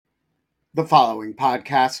The following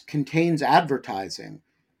podcast contains advertising.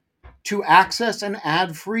 To access an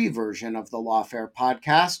ad-free version of the Lawfare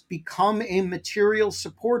podcast, become a material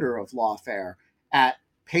supporter of Lawfare at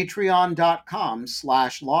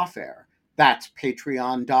patreon.com/lawfare. That's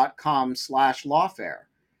patreon.com/lawfare.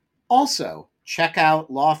 Also, check out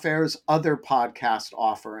Lawfare's other podcast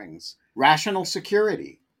offerings: Rational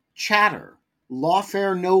Security, Chatter,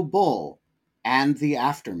 Lawfare No Bull, and The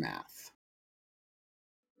Aftermath.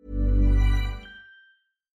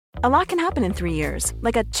 A lot can happen in 3 years,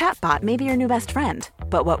 like a chatbot may be your new best friend.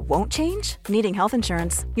 But what won't change? Needing health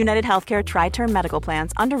insurance. United Healthcare Tri-Term Medical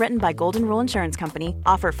Plans, underwritten by Golden Rule Insurance Company,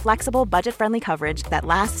 offer flexible, budget-friendly coverage that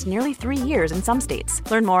lasts nearly 3 years in some states.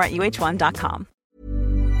 Learn more at uh1.com.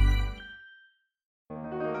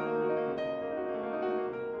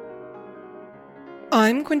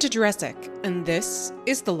 I'm Quinta Jurecic, and this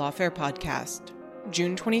is the Lawfare Podcast,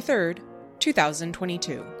 June 23rd,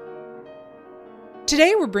 2022.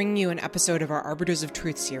 Today, we're bringing you an episode of our Arbiters of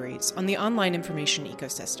Truth series on the online information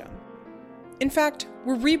ecosystem. In fact,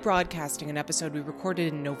 we're rebroadcasting an episode we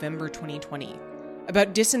recorded in November 2020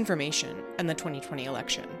 about disinformation and the 2020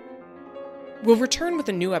 election. We'll return with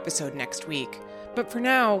a new episode next week, but for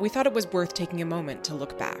now, we thought it was worth taking a moment to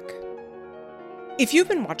look back. If you've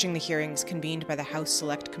been watching the hearings convened by the House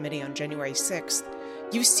Select Committee on January 6th,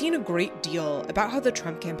 you've seen a great deal about how the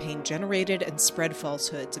Trump campaign generated and spread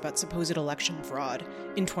falsehoods about supposed election fraud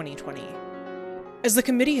in 2020. As the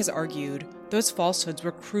committee has argued, those falsehoods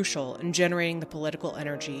were crucial in generating the political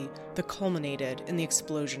energy that culminated in the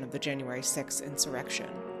explosion of the January 6th insurrection.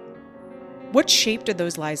 What shape did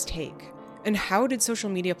those lies take, and how did social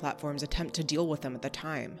media platforms attempt to deal with them at the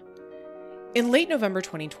time? In late November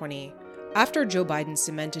 2020, after Joe Biden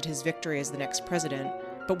cemented his victory as the next president,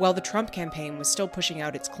 but while the Trump campaign was still pushing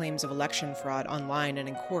out its claims of election fraud online and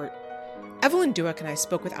in court, Evelyn Douek and I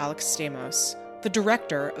spoke with Alex Stamos, the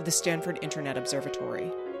director of the Stanford Internet Observatory.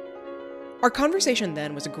 Our conversation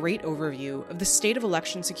then was a great overview of the state of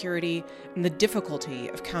election security and the difficulty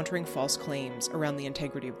of countering false claims around the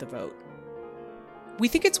integrity of the vote. We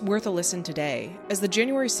think it's worth a listen today, as the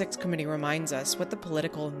January 6th committee reminds us what the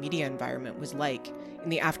political and media environment was like in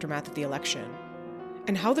the aftermath of the election,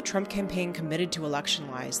 and how the Trump campaign committed to election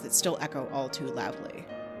lies that still echo all too loudly.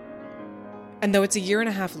 And though it's a year and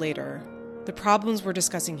a half later, the problems we're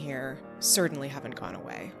discussing here certainly haven't gone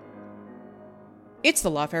away. It's the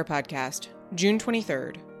Lawfare Podcast, June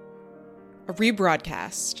 23rd, a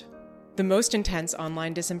rebroadcast, the most intense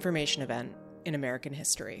online disinformation event in American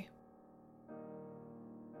history.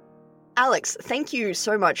 Alex, thank you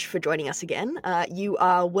so much for joining us again. You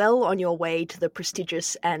are well on your way to the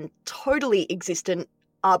prestigious and totally existent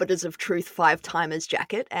Arbiters of Truth 5-timers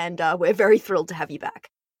jacket, and we're very thrilled to have you back.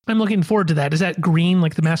 I'm looking forward to that. Is that green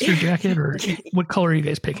like the master jacket, or what color are you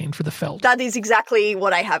guys picking for the felt? That is exactly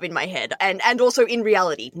what I have in my head, and also in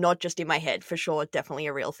reality, not just in my head, for sure, definitely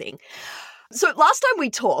a real thing. So last time we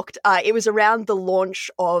talked, it was around the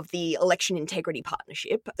launch of the Election Integrity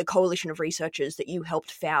Partnership, the coalition of researchers that you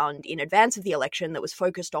helped found in advance of the election that was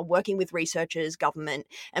focused on working with researchers, government,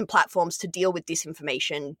 and platforms to deal with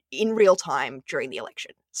disinformation in real time during the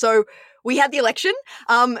election. So we had the election.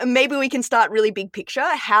 Maybe we can start really big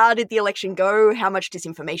picture. How did the election go? How much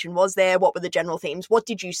disinformation was there? What were the general themes? What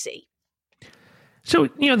did you see? So,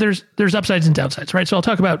 there's upsides and downsides, right? So I'll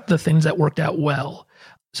talk about the things that worked out well.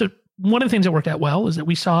 So one of the things that worked out well is that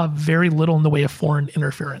we saw very little in the way of foreign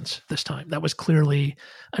interference this time. That was clearly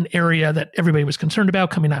an area that everybody was concerned about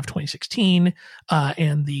coming out of 2016,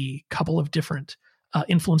 and the couple of different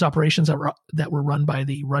influence operations that were run by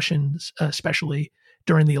the Russians, especially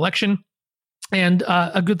during the election. And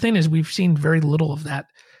a good thing is we've seen very little of that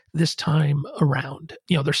this time around.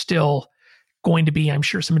 There's still going to be, I'm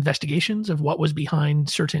sure, some investigations of what was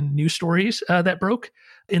behind certain news stories that broke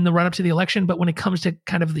in the run-up to the election. But when it comes to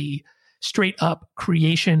kind of the straight-up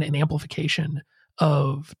creation and amplification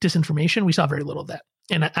of disinformation, we saw very little of that.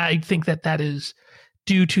 And I think that is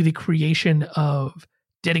due to the creation of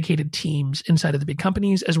dedicated teams inside of the big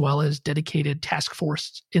companies, as well as dedicated task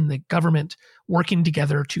forces in the government working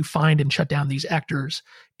together to find and shut down these actors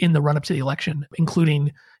in the run-up to the election,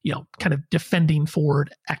 including, kind of defending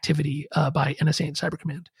forward activity by NSA and Cyber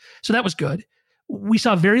Command. So that was good. We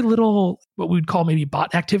saw very little what we would call maybe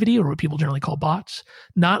bot activity, or what people generally call bots,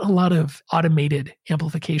 not a lot of automated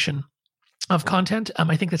amplification of content.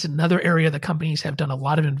 I think that's another area that companies have done a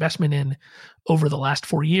lot of investment in over the last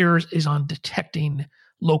 4 years, is on detecting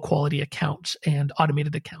low quality accounts and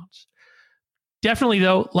automated accounts. Definitely,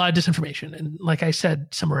 though, a lot of disinformation. And like I said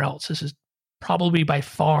somewhere else, this is probably by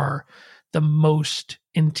far the most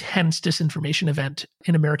intense disinformation event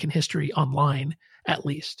in American history online. at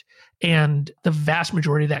least. And the vast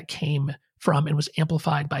majority of that came from and was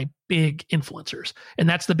amplified by big influencers. And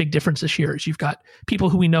that's the big difference this year is you've got people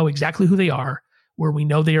who we know exactly who they are, where we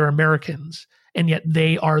know they are Americans, and yet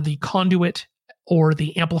they are the conduit or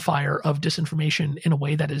the amplifier of disinformation in a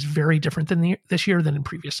way that is very different than this year than in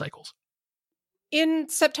previous cycles. In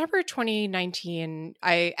September 2019,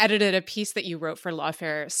 I edited a piece that you wrote for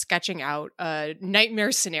Lawfare sketching out a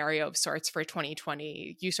nightmare scenario of sorts for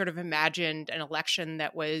 2020. You sort of imagined an election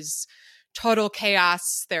that was total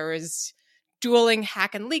chaos. There was dueling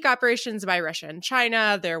hack and leak operations by Russia and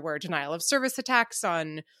China. There were denial of service attacks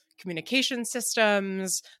on communication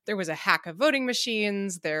systems. There was a hack of voting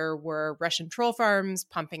machines. There were Russian troll farms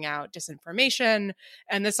pumping out disinformation.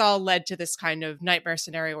 And this all led to this kind of nightmare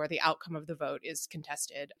scenario where the outcome of the vote is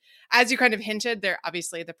contested. As you kind of hinted, there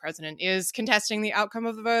obviously the president is contesting the outcome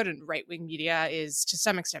of the vote, and right-wing media is to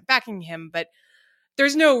some extent backing him. But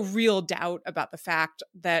there's no real doubt about the fact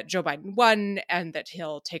that Joe Biden won and that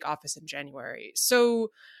he'll take office in January.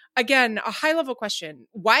 So again, a high-level question.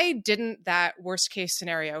 Why didn't that worst-case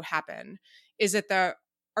scenario happen? Is it that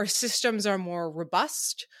our systems are more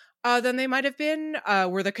robust than they might have been?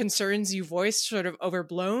 Were the concerns you voiced sort of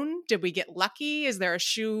overblown? Did we get lucky? Is there a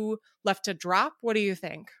shoe left to drop? What do you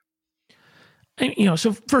think?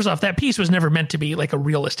 So first off, that piece was never meant to be like a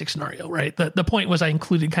realistic scenario, right? The point was I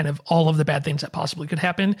included kind of all of the bad things that possibly could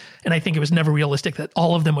happen. And I think it was never realistic that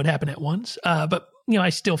all of them would happen at once. But I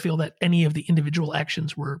still feel that any of the individual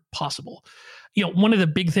actions were possible. One of the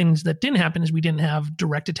big things that didn't happen is we didn't have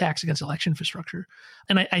direct attacks against election infrastructure.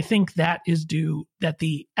 And I think that is due that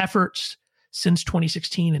the efforts since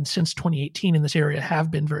 2016 and since 2018 in this area have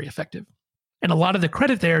been very effective. And a lot of the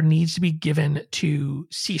credit there needs to be given to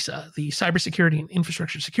CISA, the Cybersecurity and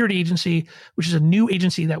Infrastructure Security Agency, which is a new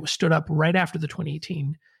agency that was stood up right after the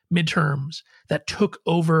 2018 midterms that took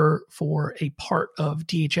over for a part of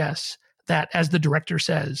DHS that, as the director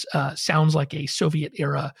says, sounds like a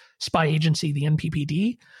Soviet-era spy agency, the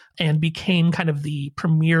NPPD, and became kind of the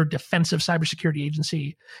premier defensive cybersecurity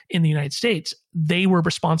agency in the United States. They were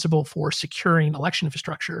responsible for securing election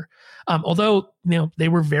infrastructure, although they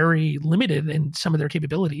were very limited in some of their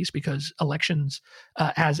capabilities because elections,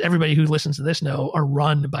 as everybody who listens to this know, are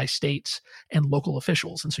run by states and local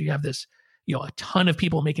officials. And so you have this a ton of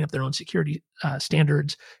people making up their own security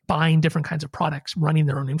standards, buying different kinds of products, running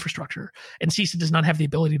their own infrastructure. And CISA does not have the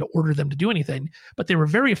ability to order them to do anything, but they were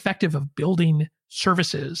very effective of building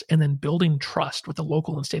services and then building trust with the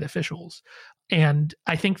local and state officials. And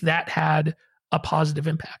I think that had a positive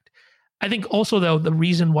impact. I think also, though, the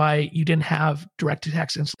reason why you didn't have direct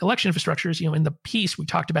attacks against election infrastructures, in the piece we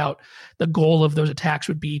talked about, the goal of those attacks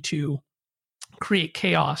would be to create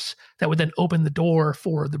chaos that would then open the door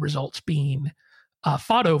for the results being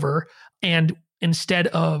fought over. And instead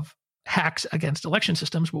of hacks against election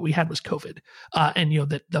systems, what we had was COVID. And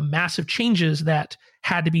the massive changes that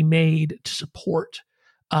had to be made to support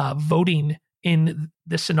voting in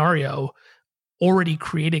this scenario already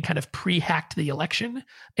created kind of pre-hacked the election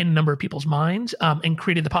in a number of people's minds and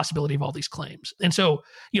created the possibility of all these claims. And so,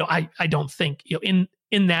 I don't think,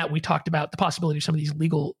 in that we talked about the possibility of some of these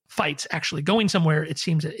legal fights actually going somewhere. It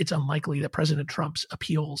seems that it's unlikely that President Trump's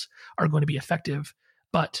appeals are going to be effective,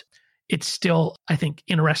 but it's still, I think,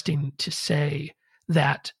 interesting to say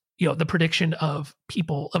that, the prediction of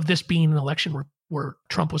this being an election where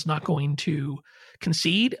Trump was not going to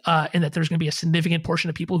concede and that there's going to be a significant portion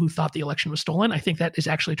of people who thought the election was stolen. I think that is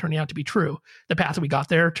actually turning out to be true. The path that we got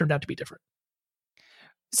there turned out to be different.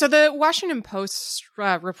 So the Washington Post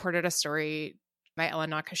reported a story by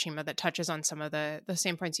Ellen Nakashima that touches on some of the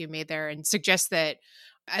same points you made there and suggests that,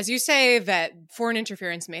 as you say, that foreign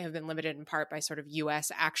interference may have been limited in part by sort of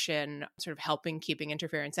U.S. action, sort of helping keeping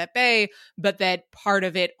interference at bay, but that part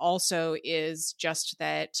of it also is just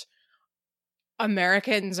that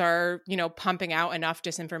Americans are, pumping out enough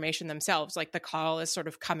disinformation themselves. Like the call is sort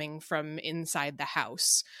of coming from inside the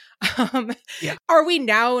house. Yeah. Are we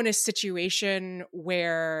now in a situation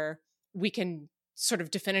where we can sort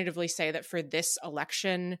of definitively say that for this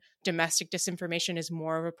election, domestic disinformation is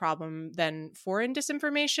more of a problem than foreign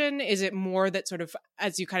disinformation? Is it more that sort of,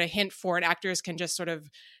 as you kind of hint, foreign actors can just sort of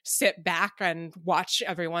sit back and watch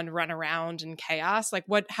everyone run around in chaos? Like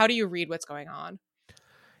how do you read what's going on?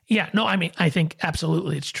 Yeah, no, I think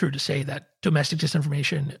absolutely it's true to say that domestic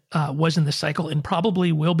disinformation was in this cycle and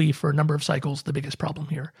probably will be for a number of cycles the biggest problem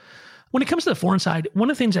here. When it comes to the foreign side,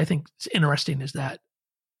 one of the things I think is interesting is that,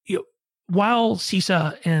 while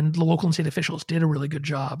CISA and the local and state officials did a really good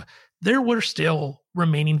job, there were still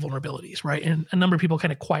remaining vulnerabilities, right? And a number of people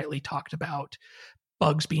kind of quietly talked about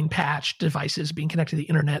bugs being patched, devices being connected to the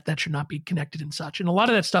internet that should not be connected and such. And a lot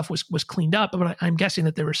of that stuff was cleaned up, but I'm guessing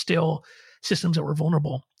that there were still systems that were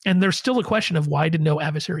vulnerable. And there's still a question of why did no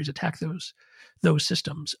adversaries attack those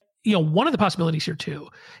systems? One of the possibilities here too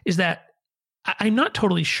is that I'm not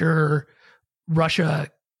totally sure Russia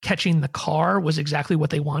catching the car was exactly what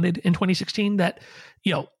they wanted in 2016. That,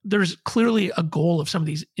 there's clearly a goal of some of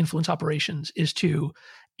these influence operations is to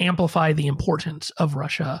amplify the importance of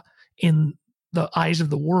Russia in the eyes of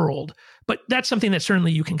the world. But that's something that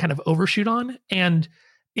certainly you can kind of overshoot on. And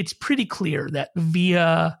it's pretty clear that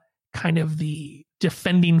via kind of the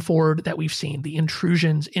defending forward that we've seen, the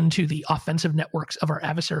intrusions into the offensive networks of our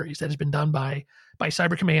adversaries that has been done by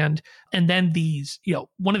Cyber Command. And then these,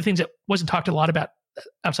 one of the things that wasn't talked a lot about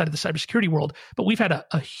outside of the cybersecurity world, but we've had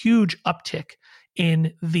a huge uptick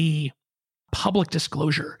in the public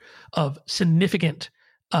disclosure of significant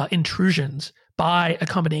intrusions by a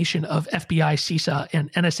combination of FBI, CISA,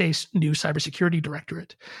 and NSA's new cybersecurity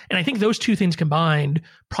directorate. And I think those two things combined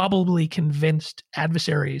probably convinced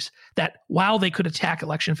adversaries that while they could attack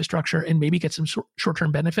election infrastructure and maybe get some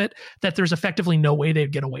short-term benefit, that there's effectively no way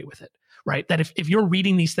they'd get away with it, right? That if you're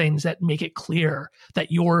reading these things that make it clear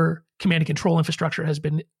that your command and control infrastructure has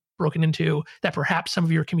been broken into, that perhaps some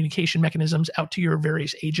of your communication mechanisms out to your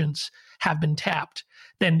various agents have been tapped,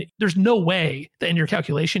 then there's no way that in your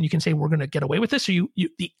calculation you can say we're going to get away with this. So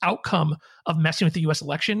the outcome of messing with the US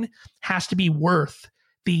election has to be worth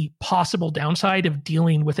the possible downside of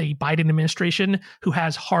dealing with a Biden administration who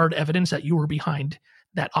has hard evidence that you were behind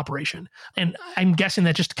that operation. And I'm guessing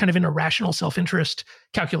that just kind of in a rational self-interest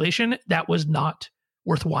calculation, that was not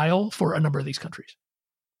worthwhile for a number of these countries.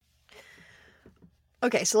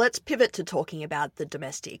 Okay, so let's pivot to talking about the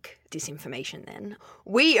domestic disinformation then.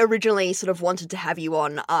 We originally sort of wanted to have you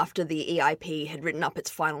on after the EIP had written up its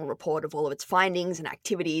final report of all of its findings and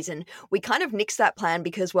activities, and we kind of nixed that plan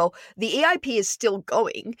because, well, the EIP is still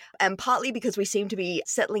going, and partly because we seem to be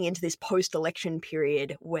settling into this post-election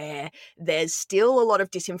period where there's still a lot of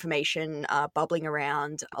disinformation bubbling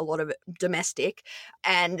around, a lot of domestic,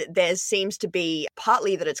 and there seems to be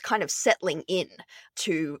partly that it's kind of settling in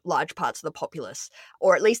to large parts of the populace.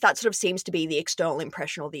 Or at least that sort of seems to be the external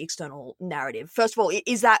impression or the external narrative. First of all,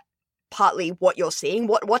 is that partly what you're seeing?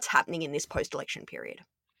 What's happening in this post-election period?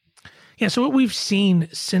 Yeah, so what we've seen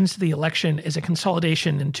since the election is a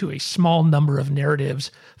consolidation into a small number of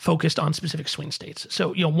narratives focused on specific swing states.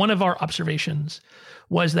 So, one of our observations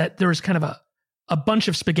was that there was kind of a bunch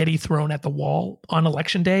of spaghetti thrown at the wall on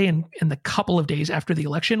election day and the couple of days after the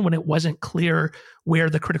election when it wasn't clear where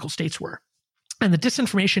the critical states were. And the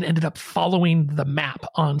disinformation ended up following the map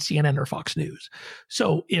on CNN or Fox News.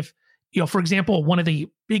 So if, for example, one of the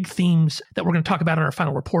big themes that we're going to talk about in our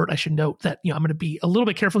final report, I should note that, I'm going to be a little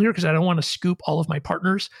bit careful here because I don't want to scoop all of my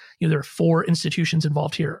partners. There are 4 institutions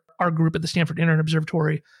involved here. Our group at the Stanford Internet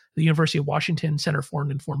Observatory, the University of Washington Center for an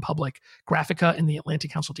Informed Public, Graphica, and the Atlantic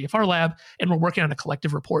Council DFR Lab. And we're working on a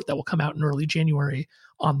collective report that will come out in early January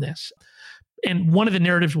on this. And one of the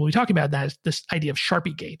narratives we'll be talking about that is this idea of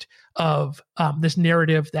Sharpiegate, of this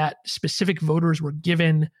narrative that specific voters were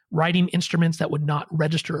given writing instruments that would not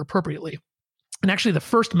register appropriately. And actually, the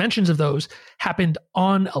first mentions of those happened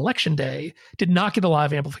on election day, did not get a lot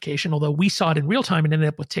of amplification, although we saw it in real time and ended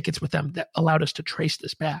up with tickets with them that allowed us to trace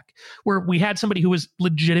this back, where we had somebody who was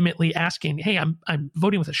legitimately asking, hey, I'm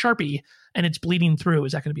voting with a Sharpie and it's bleeding through.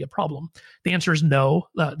 Is that going to be a problem? The answer is no.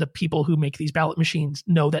 The people who make these ballot machines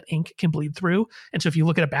know that ink can bleed through. And so if you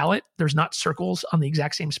look at a ballot, there's not circles on the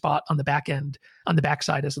exact same spot on the back end, on the back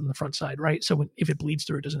side as on the front side, right? So if it bleeds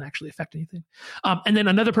through, it doesn't actually affect anything. And then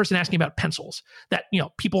another person asking about pencils, that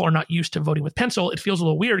people are not used to voting with pencil. It feels a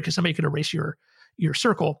little weird because somebody could erase your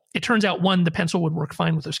circle. It turns out, one, the pencil would work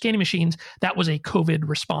fine with those scanning machines. That was a COVID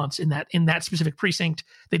response in that specific precinct.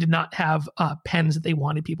 They did not have pens that they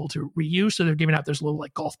wanted people to reuse, so they're giving out those little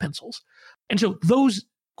like golf pencils. And so those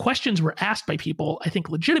questions were asked by people, I think,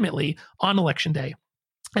 legitimately on election day.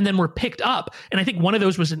 And then were picked up. And I think one of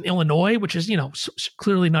those was in Illinois, which is,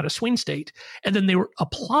 clearly not a swing state. And then they were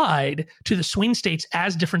applied to the swing states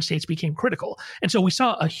as different states became critical. And so we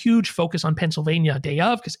saw a huge focus on Pennsylvania day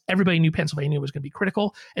of, because everybody knew Pennsylvania was going to be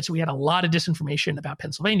critical. And so we had a lot of disinformation about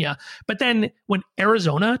Pennsylvania. But then when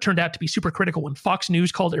Arizona turned out to be super critical, when Fox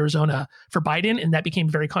News called Arizona for Biden, and that became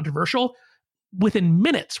very controversial, within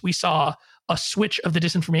minutes, we saw a switch of the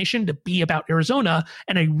disinformation to be about Arizona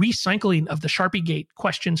and a recycling of the Sharpiegate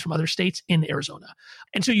questions from other states in Arizona.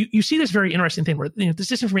 And so you see this very interesting thing where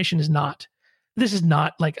this disinformation is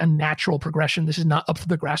not like a natural progression. This is not up from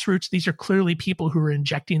the grassroots. These are clearly people who are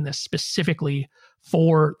injecting this specifically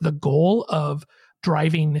for the goal of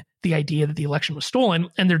driving the idea that the election was stolen,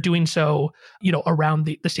 and they're doing so, around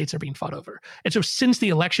the states that are being fought over. And so since the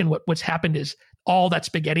election, what's happened is all that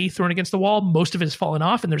spaghetti thrown against the wall, most of it has fallen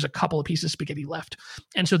off, and there's a couple of pieces of spaghetti left.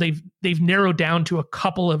 And so they've narrowed down to a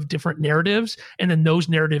couple of different narratives, and then those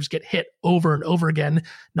narratives get hit over and over again,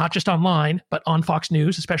 not just online, but on Fox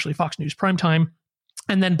News, especially Fox News Primetime,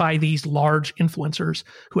 and then by these large influencers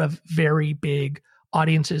who have very big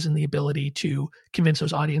audiences and the ability to convince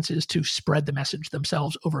those audiences to spread the message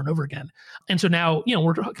themselves over and over again. And so now,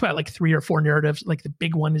 we're talking about like 3 or 4 narratives. Like the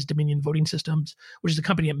big one is Dominion Voting Systems, which is a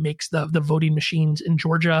company that makes the voting machines in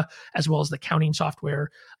Georgia, as well as the counting software.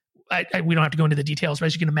 We don't have to go into the details, but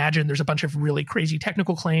as you can imagine, there's a bunch of really crazy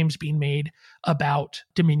technical claims being made about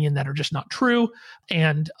Dominion that are just not true,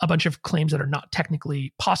 and a bunch of claims that are not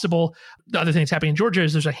technically possible. The other thing that's happening in Georgia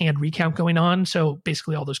is there's a hand recount going on. So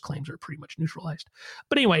basically all those claims are pretty much neutralized.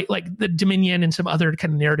 But anyway, like the Dominion and some other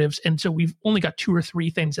kind of narratives. And so we've only got 2 or 3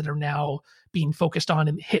 things that are now being focused on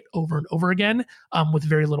and hit over and over again with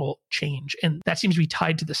very little change. And that seems to be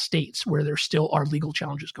tied to the states where there still are legal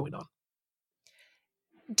challenges going on.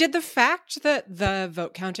 Did the fact that the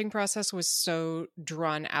vote counting process was so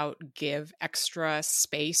drawn out give extra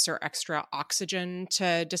space or extra oxygen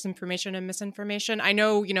to disinformation and misinformation? I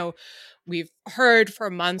know, we've heard for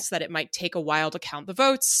months that it might take a while to count the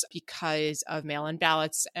votes because of mail-in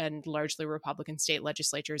ballots and largely Republican state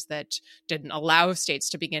legislatures that didn't allow states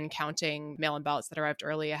to begin counting mail-in ballots that arrived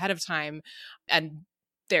early ahead of time. And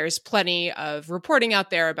there's plenty of reporting out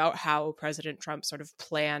there about how President Trump sort of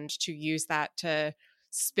planned to use that to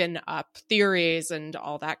spin up theories and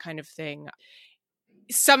all that kind of thing.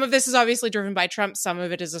 Some of this is obviously driven by Trump. Some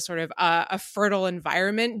of it is a sort of a fertile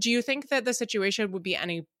environment. Do you think that the situation would be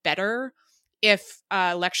any better if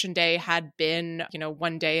Election Day had been,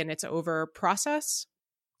 one day and it's over process?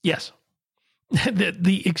 Yes.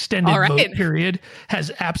 The extended vote period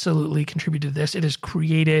has absolutely contributed to this.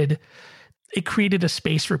 It created a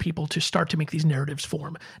space for people to start to make these narratives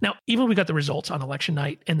form. Now, even when we got the results on election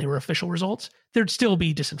night and they were official results, there'd still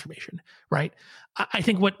be disinformation, right? I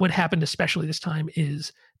think what happened, especially this time,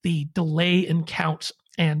 is the delay in counts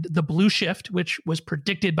and the blue shift, which was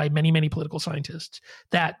predicted by many, many political scientists,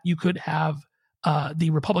 that you could have the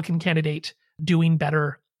Republican candidate doing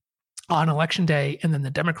better on election day and then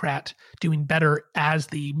the Democrat doing better as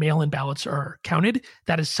the mail-in ballots are counted.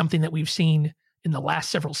 That is something that we've seen in the last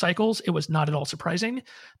several cycles. It was not at all surprising,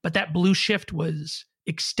 but that blue shift was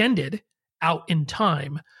extended out in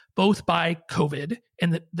time, both by COVID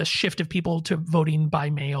and the shift of people to voting by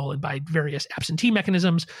mail and by various absentee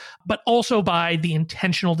mechanisms, but also by the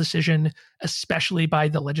intentional decision, especially by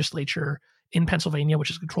the legislature in Pennsylvania, which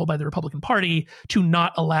is controlled by the Republican Party, to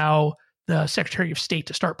not allow the Secretary of State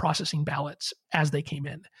to start processing ballots as they came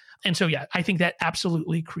in. And so, yeah, I think that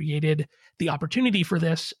absolutely created the opportunity for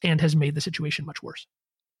this and has made the situation much worse.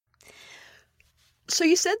 So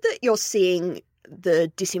you said that you're seeing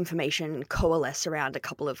the disinformation coalesce around a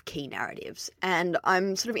couple of key narratives. And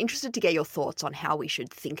I'm sort of interested to get your thoughts on how we should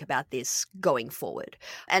think about this going forward.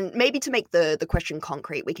 And maybe to make the question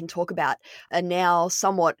concrete, we can talk about a now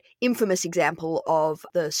somewhat infamous example of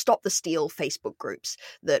the Stop the Steal Facebook groups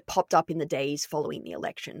that popped up in the days following the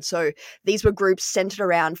election. So these were groups centered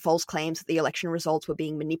around false claims that the election results were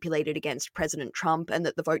being manipulated against President Trump and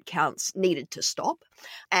that the vote counts needed to stop.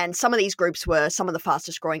 And some of these groups were some of the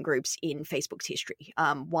fastest growing groups in Facebook's history.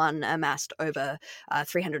 One amassed over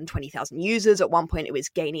 320,000 users. At one point, it was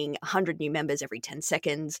gaining 100 new members every 10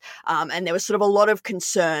 seconds. And there was sort of a lot of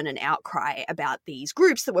concern and outcry about these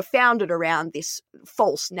groups that were founded around this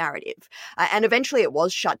false narrative. And eventually it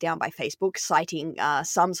was shut down by Facebook, citing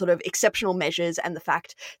some sort of exceptional measures and the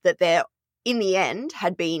fact that there, in the end,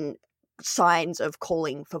 had been signs of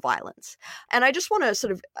calling for violence. And I just want to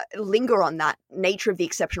sort of linger on that nature of the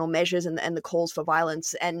exceptional measures and the calls for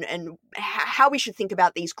violence and how we should think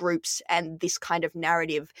about these groups and this kind of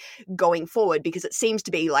narrative going forward, because it seems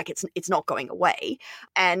to be like it's not going away,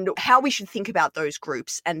 and how we should think about those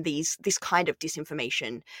groups and this kind of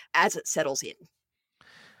disinformation as it settles in.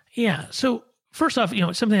 Yeah. So first off,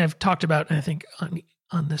 it's something I've talked about, and I think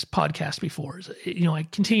on this podcast before is, I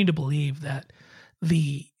continue to believe that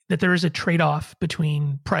that there is a trade-off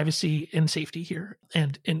between privacy and safety here.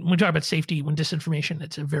 And when we talk about safety, when disinformation,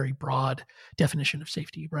 it's a very broad definition of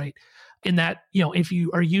safety, right? In that, if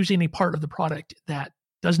you are using a part of the product that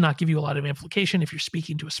does not give you a lot of amplification, if you're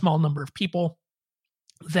speaking to a small number of people,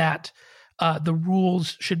 that the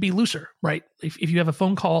rules should be looser, right? If you have a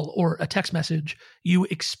phone call or a text message, you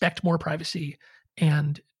expect more privacy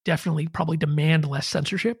and definitely probably demand less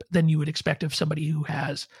censorship than you would expect of somebody who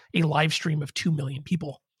has a live stream of 2 million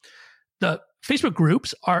people. The Facebook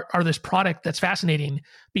groups are this product that's fascinating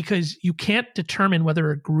because you can't determine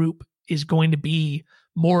whether a group is going to be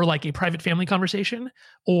more like a private family conversation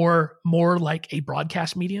or more like a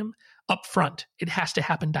broadcast medium up front. It has to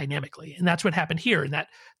happen dynamically. And that's what happened here. And that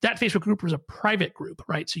Facebook group was a private group,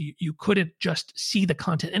 right? So you couldn't just see the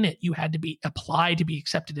content in it. You had to be applied to be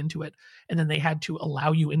accepted into it. And then they had to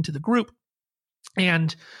allow you into the group.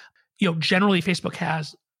 And, generally Facebook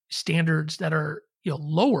has standards that are,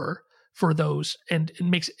 lower for those and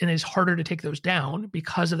is harder to take those down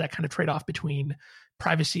because of that kind of trade-off between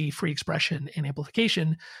privacy, free expression, and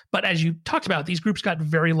amplification. But as you talked about, these groups got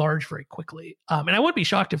very large very quickly. And I wouldn't be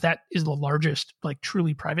shocked if that is the largest,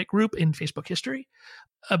 truly private group in Facebook history.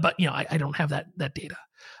 But, I don't have that data.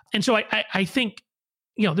 And so I think,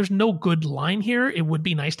 there's no good line here. It would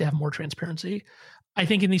be nice to have more transparency. I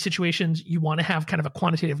think in these situations, you want to have kind of a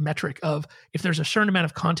quantitative metric of if there's a certain amount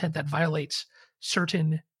of content that violates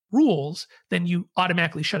certain rules, then you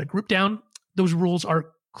automatically shut a group down. Those rules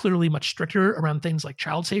are clearly much stricter around things like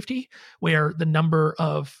child safety, where the number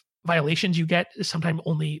of violations you get is sometimes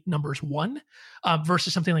only numbers one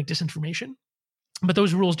versus something like disinformation. But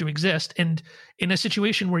those rules do exist. And in a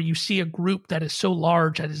situation where you see a group that is so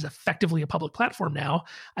large that is effectively a public platform now,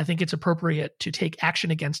 I think it's appropriate to take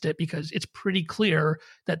action against it because it's pretty clear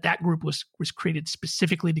that that group was created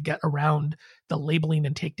specifically to get around the labeling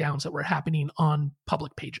and takedowns that were happening on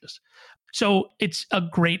public pages. So it's a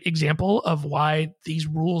great example of why these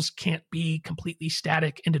rules can't be completely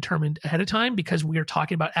static and determined ahead of time because we are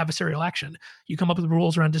talking about adversarial action. You come up with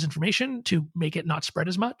rules around disinformation to make it not spread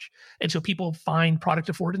as much. And so people find product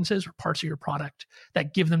affordances or parts of your product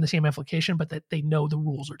that give them the same application, but that they know the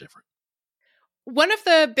rules are different. One of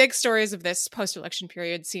the big stories of this post-election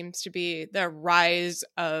period seems to be the rise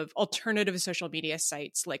of alternative social media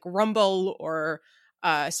sites like Rumble or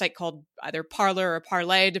a site called either Parler or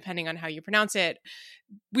Parlay, depending on how you pronounce it.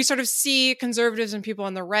 We sort of see conservatives and people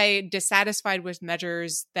on the right dissatisfied with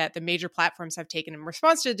measures that the major platforms have taken in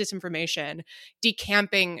response to disinformation,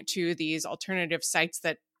 decamping to these alternative sites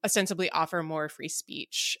that ostensibly offer more free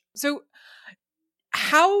speech. So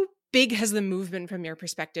how big has the move been from your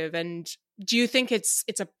perspective? And do you think it's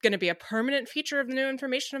going to be a permanent feature of the new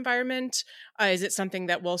information environment? Is it something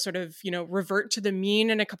that will sort of, revert to the mean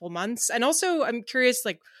in a couple months? And also, I'm curious,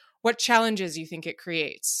 what challenges you think it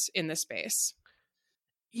creates in this space?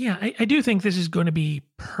 Yeah, I do think this is going to be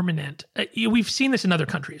permanent. We've seen this in other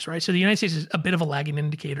countries, right? So the United States is a bit of a lagging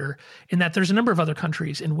indicator in that there's a number of other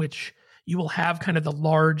countries in which you will have kind of the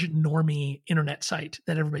large normie internet site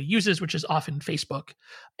that everybody uses, which is often Facebook.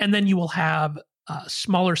 And then you will have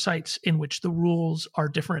smaller sites in which the rules are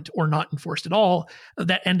different or not enforced at all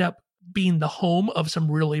that end up being the home of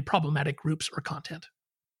some really problematic groups or content.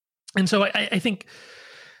 And so I think,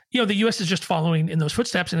 the U.S. is just following in those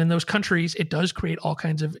footsteps. And in those countries, it does create all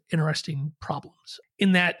kinds of interesting problems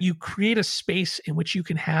in that you create a space in which you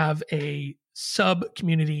can have a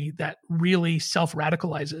sub-community that really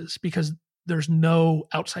self-radicalizes because there's no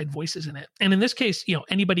outside voices in it. And in this case,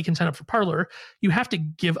 anybody can sign up for Parler. You have to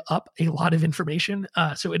give up a lot of information.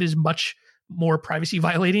 So it is much more privacy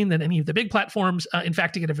violating than any of the big platforms. In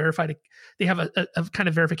fact, to get they have a kind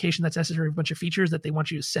of verification that's necessary for a bunch of features that they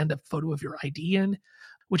want you to send a photo of your ID in,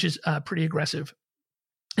 which is pretty aggressive.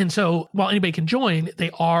 And so while anybody can join, they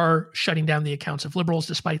are shutting down the accounts of liberals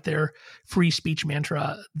despite their free speech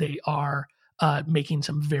mantra. They are making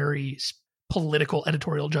some very political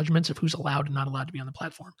editorial judgments of who's allowed and not allowed to be on the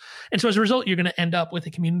platform. And so as a result, you're going to end up with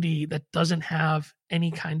a community that doesn't have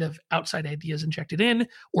any kind of outside ideas injected in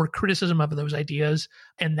or criticism of those ideas.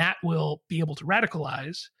 And that will be able to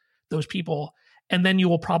radicalize those people. And then you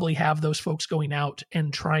will probably have those folks going out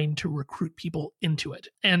and trying to recruit people into it.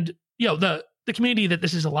 And, the community that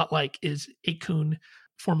this is a lot like is 8kun,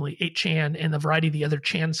 formerly 8chan, and a variety of the other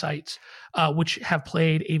Chan sites, which have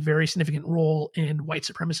played a very significant role in white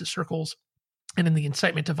supremacist circles and in the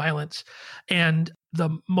incitement to violence. And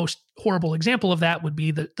the most horrible example of that would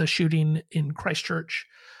be the shooting in Christchurch,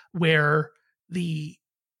 where the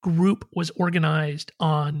group was organized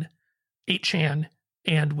on 8chan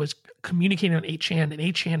and was communicating on 8chan, and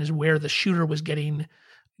 8chan is where the shooter was getting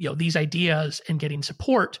these ideas and getting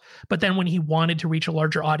support. But then when he wanted to reach a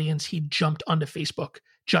larger audience, he jumped onto Facebook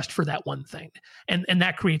just for that one thing. And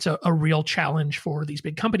that creates a real challenge for these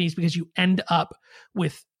big companies because you end up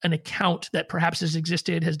with an account that perhaps has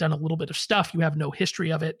existed, has done a little bit of stuff. You have no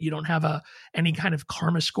history of it. You don't have any kind of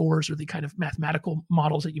karma scores or the kind of mathematical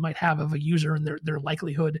models that you might have of a user and their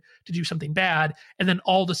likelihood to do something bad. And then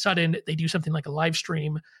all of a sudden they do something like a live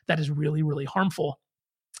stream that is really, really harmful.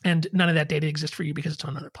 And none of that data exists for you because it's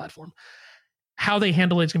on another platform. How they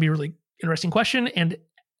handle it is going to be a really interesting question. And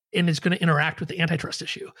and it's going to interact with the antitrust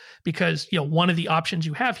issue. Because, one of the options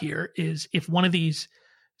you have here is if one of these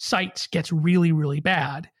sites gets really, really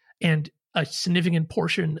bad and a significant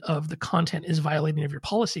portion of the content is violating of your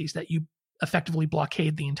policies, that you effectively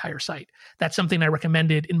blockade the entire site. That's something I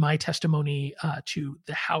recommended in my testimony to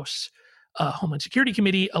the House Homeland Security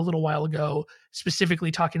Committee a little while ago, specifically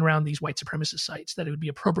talking around these white supremacist sites, that it would be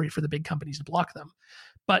appropriate for the big companies to block them.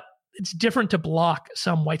 But it's different to block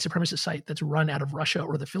some white supremacist site that's run out of Russia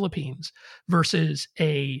or the Philippines versus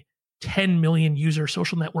a 10 million user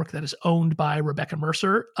social network that is owned by Rebecca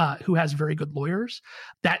Mercer, who has very good lawyers.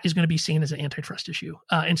 That is going to be seen as an antitrust issue.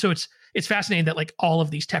 And so it's fascinating that like all of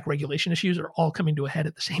these tech regulation issues are all coming to a head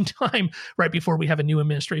at the same time, right before we have a new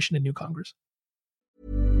administration and new Congress.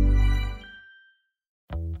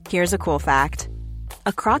 Here's a cool fact.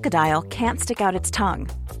 A crocodile can't stick out its tongue.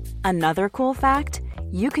 Another cool fact,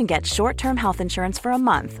 you can get short-term health insurance for a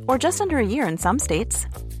month or just under a year in some states.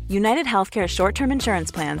 United Healthcare short-term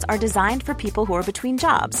insurance plans are designed for people who are between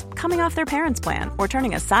jobs, coming off their parents' plan, or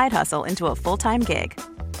turning a side hustle into a full-time gig.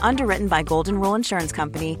 Underwritten by Golden Rule Insurance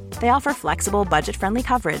Company, they offer flexible, budget-friendly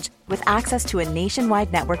coverage with access to a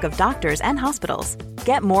nationwide network of doctors and hospitals.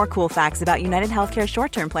 Get more cool facts about United Healthcare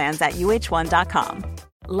short-term plans at uh1.com.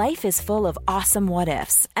 Life is full of awesome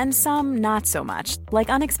what-ifs, and some not so much, like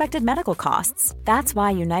unexpected medical costs. That's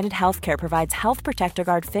why United Healthcare provides Health Protector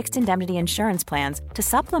Guard fixed indemnity insurance plans to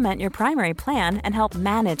supplement your primary plan and help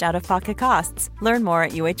manage out-of-pocket costs. Learn more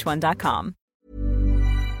at uh1.com.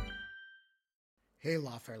 Hey,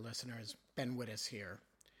 Lawfare listeners, Ben Wittes here.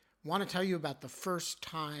 Want to tell you about the first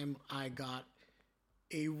time I got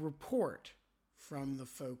a report from the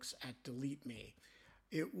folks at Delete Me.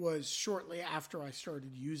 It was shortly after I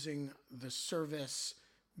started using the service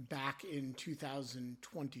back in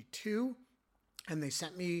 2022, and they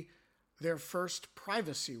sent me their first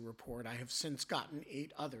privacy report. I have since gotten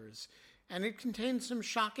 8 others, and it contained some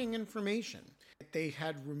shocking information. They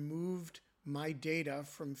had removed my data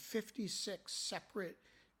from 56 separate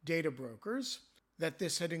data brokers, that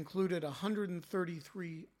this had included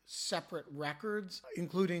 133 separate records,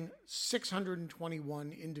 including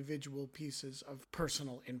 621 individual pieces of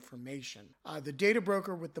personal information. The data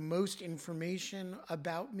broker with the most information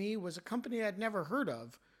about me was a company I'd never heard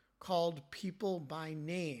of called People by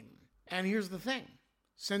Name. And here's the thing.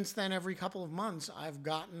 Since then, every couple of months, I've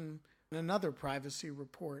gotten another privacy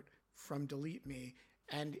report from Delete Me,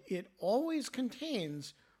 and it always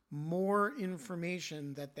contains more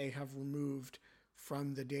information that they have removed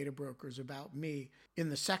from the data brokers about me. In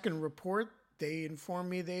the second report, they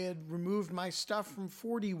informed me they had removed my stuff from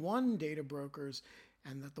 41 data brokers,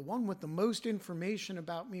 and that the one with the most information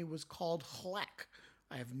about me was called HLEC.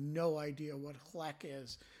 I have no idea what HLEC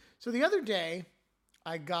is. So the other day,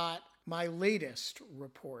 I got my latest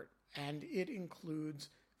report, and it includes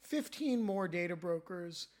 15 more data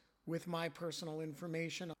brokers with my personal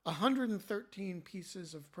information, 113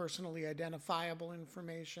 pieces of personally identifiable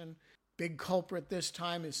information. Big culprit this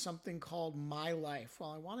time is something called My Life.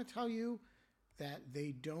 Well, I want to tell you that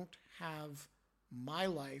they don't have My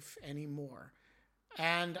Life anymore.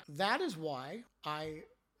 And that is why I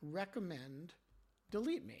recommend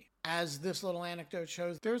Delete Me. As this little anecdote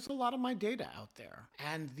shows, there's a lot of my data out there,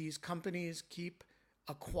 and these companies keep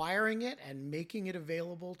acquiring it and making it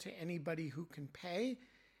available to anybody who can pay.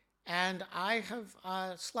 And I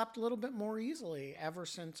have slept a little bit more easily ever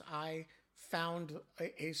since I found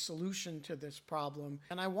a solution to this problem.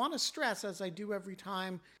 And I want to stress, as I do every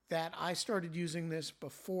time, that I started using this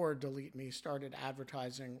before Delete Me started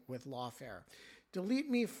advertising with Lawfare. Delete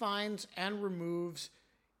Me finds and removes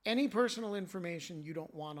any personal information you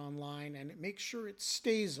don't want online, and it makes sure it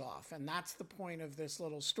stays off. And that's the point of this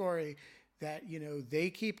little story, that, they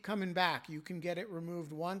keep coming back. You can get it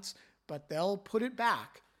removed once, but they'll put it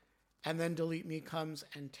back, and then Delete Me comes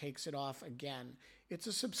and takes it off again. It's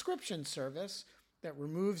a subscription service that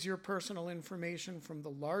removes your personal information from the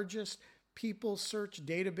largest people search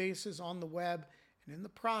databases on the web, and in the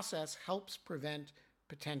process helps prevent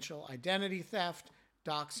potential identity theft,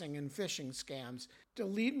 doxing, and phishing scams.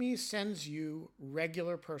 Delete Me sends you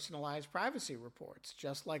regular personalized privacy reports,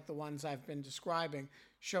 just like the ones I've been describing,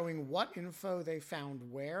 showing what info they found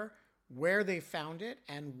where they found it,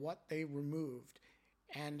 and what they removed.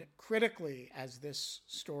 And critically, as this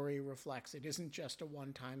story reflects, it isn't just a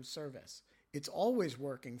one-time service. It's always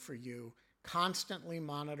working for you, constantly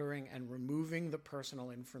monitoring and removing the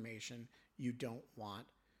personal information you don't want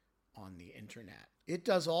on the internet. It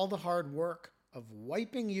does all the hard work of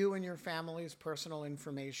wiping you and your family's personal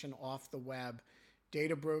information off the web.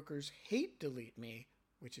 Data brokers hate Delete Me,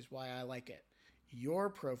 which is why I like it. Your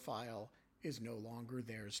profile is no longer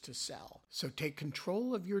theirs to sell. So take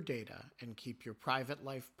control of your data and keep your private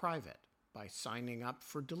life private by signing up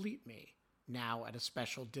for Delete Me, now at a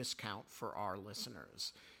special discount for our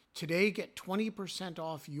listeners. Today, get 20%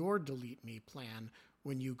 off your Delete Me plan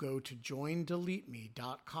when you go to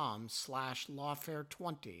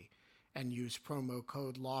joindeleteme.com/lawfare20 and use promo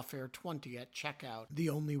code lawfare20 at checkout. The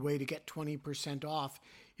only way to get 20% off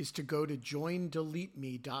is to go to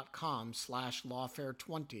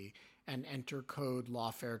joindeleteme.com/lawfare20 and enter code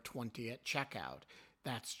lawfare20 at checkout.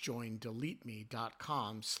 That's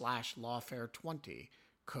joindeleteme.com/lawfare20,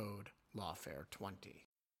 code lawfare20.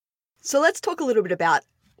 So let's talk a little bit about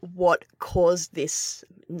what caused this,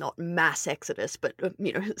 not mass exodus, but,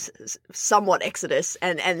 somewhat exodus,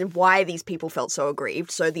 and why these people felt so aggrieved.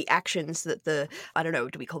 So the actions that do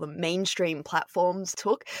we call them mainstream platforms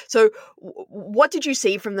took? So what did you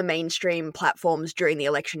see from the mainstream platforms during the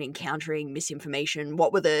election encountering misinformation?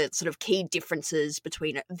 What were the sort of key differences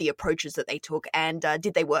between the approaches that they took, and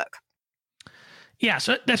did they work? Yeah,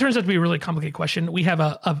 so that turns out to be a really complicated question. We have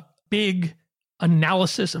a big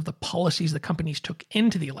analysis of the policies the companies took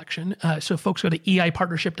into the election. So folks go to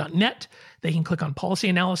eipartnership.net. They can click on policy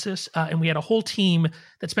analysis. And we had a whole team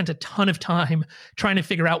that spent a ton of time trying to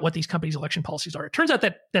figure out what these companies' election policies are. It turns out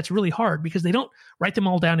that that's really hard because they don't write them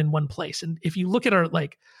all down in one place. And if you look at our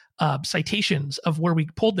citations of where we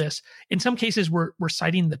pulled this, in some cases we're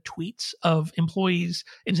citing the tweets of employees.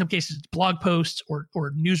 In some cases, it's blog posts or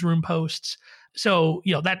newsroom posts. So,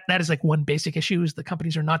 that is like one basic issue is the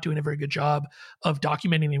companies are not doing a very good job of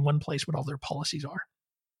documenting in one place what all their policies are.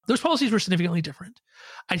 Those policies were significantly different.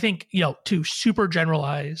 I think, to super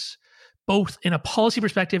generalize, both in a policy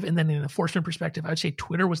perspective and then in an enforcement perspective, I would say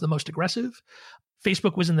Twitter was the most aggressive.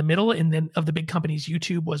 Facebook was in the middle. And then of the big companies,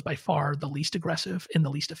 YouTube was by far the least aggressive and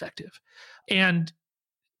the least effective. And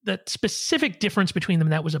the specific difference between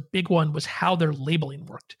them, that was a big one, was how their labeling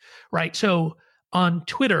worked, right? So on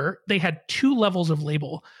Twitter, they had two levels of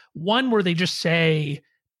label. One where they just say,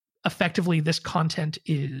 effectively, this content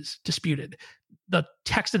is disputed. The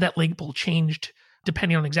text of that label changed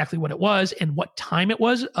depending on exactly what it was and what time it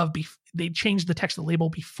was. They changed the text of the label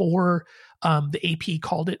before the AP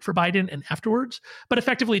called it for Biden and afterwards. But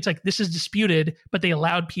effectively, it's like, this is disputed, but they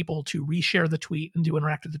allowed people to reshare the tweet and to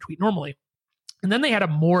interact with the tweet normally. And then they had a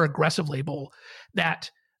more aggressive label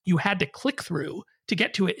that you had to click through to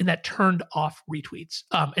get to it, and that turned off retweets.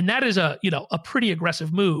 And that is a pretty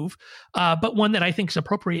aggressive move, but one that I think is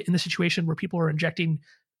appropriate in the situation where people are injecting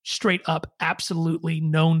straight up, absolutely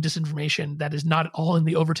known disinformation that is not at all in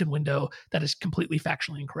the Overton window, that is completely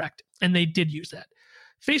factually incorrect. And they did use that.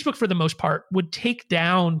 Facebook, for the most part, would take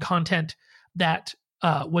down content that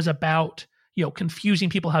was about confusing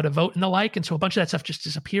people how to vote and the like. And so a bunch of that stuff just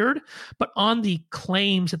disappeared. But on the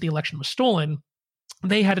claims that the election was stolen,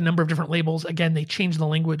 they had a number of different labels. Again, they changed the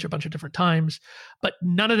language a bunch of different times, but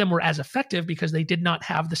none of them were as effective because they did not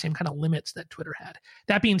have the same kind of limits that Twitter had.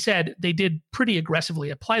 That being said, they did pretty aggressively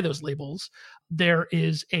apply those labels. There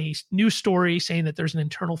is a news story saying that there's an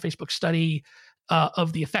internal Facebook study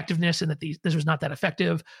of the effectiveness and that this was not that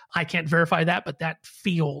effective. I can't verify that, but that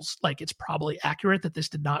feels like it's probably accurate that this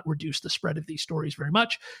did not reduce the spread of these stories very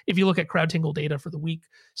much. If you look at CrowdTingle data for the week,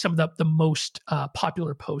 some of the most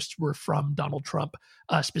popular posts were from Donald Trump,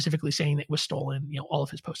 specifically saying it was stolen, all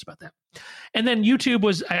of his posts about that. And then YouTube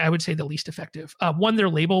was, I would say, the least effective. One, their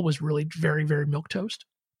label was really very, very milquetoast.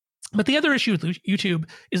 But the other issue with YouTube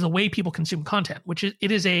is the way people consume content, which is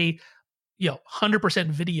it is a 100%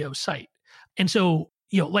 video site. And so,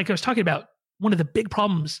 like I was talking about, one of the big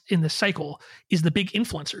problems in this cycle is the big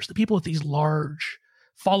influencers, the people with these large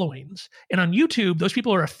followings. And on YouTube, those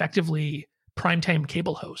people are effectively primetime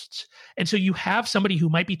cable hosts. And so you have somebody who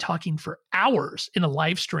might be talking for hours in a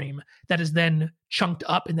live stream that is then chunked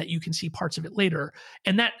up and that you can see parts of it later.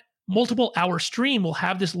 And that multiple hour stream will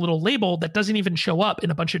have this little label that doesn't even show up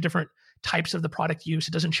in a bunch of different types of the product use.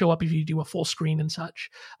 It doesn't show up if you do a full screen and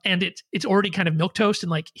such. And it's already kind of milquetoast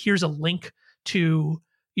and like, here's a link to,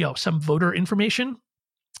 some voter information.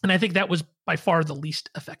 And I think that was by far the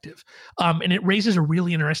least effective. And it raises a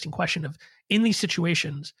really interesting question of, in these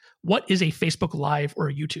situations, what is a Facebook Live or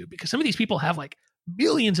a YouTube? Because some of these people have like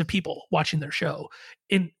millions of people watching their show,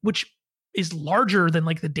 which is larger than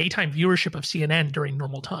like the daytime viewership of CNN during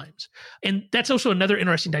normal times. And that's also another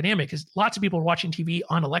interesting dynamic is lots of people are watching TV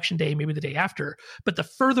on election day, maybe the day after. But the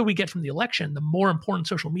further we get from the election, the more important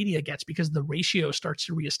social media gets because the ratio starts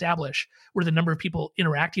to reestablish where the number of people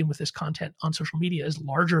interacting with this content on social media is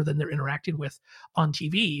larger than they're interacting with on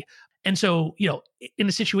TV. And so, in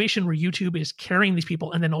a situation where YouTube is carrying these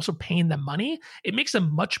people and then also paying them money, it makes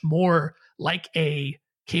them much more like a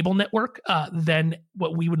cable network than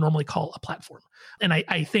what we would normally call a platform. And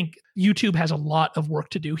I think YouTube has a lot of work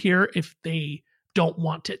to do here if they don't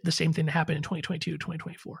want the same thing to happen in 2022,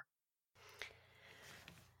 2024.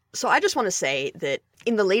 So I just want to say that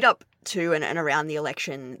in the lead up to and around the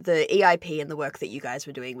election, the EIP and the work that you guys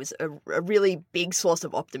were doing was a really big source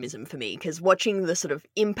of optimism for me, because watching the sort of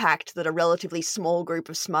impact that a relatively small group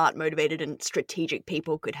of smart, motivated and strategic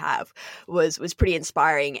people could have was pretty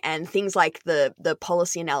inspiring. And things like the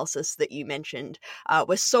policy analysis that you mentioned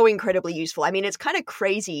were so incredibly useful. I mean, it's kind of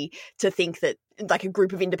crazy to think that like a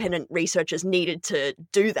group of independent researchers needed to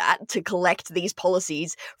do that, to collect these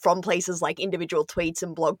policies from places like individual tweets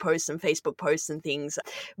and blog posts and Facebook posts and things.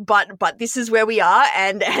 But this is where we are,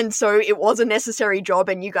 and so it was a necessary job,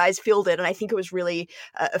 and you guys filled it. And I think it was really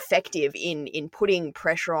effective in putting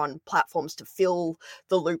pressure on platforms to fill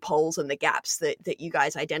the loopholes and the gaps that you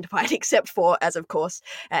guys identified, except for, as of course,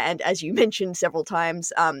 and as you mentioned several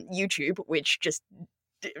times, YouTube, which just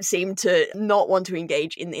seem to not want to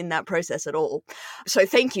engage in that process at all. So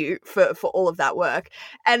thank you for all of that work.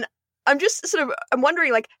 And I'm just I'm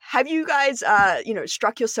wondering, like, have you guys,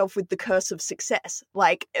 struck yourself with the curse of success?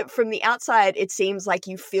 Like, from the outside, it seems like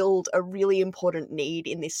you filled a really important need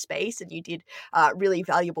in this space and you did really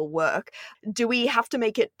valuable work. Do we have to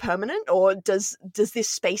make it permanent, or does this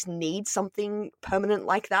space need something permanent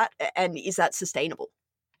like that? And is that sustainable?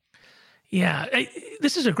 Yeah,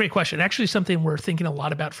 this is a great question. Actually, something we're thinking a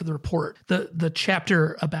lot about for the report. The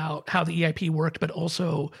chapter about how the EIP worked, but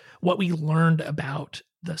also what we learned about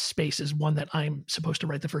the space is one that I'm supposed to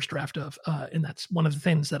write the first draft of. And that's one of the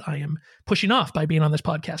things that I am pushing off by being on this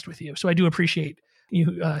podcast with you. So I do appreciate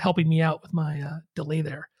you helping me out with my delay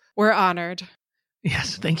there. We're honored.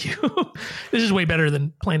 Yes, thank you. This is way better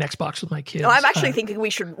than playing Xbox with my kids. I'm actually thinking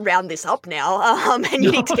we should round this up now. And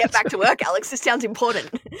you need to get back to work, Alex. This sounds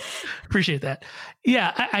important. Appreciate that.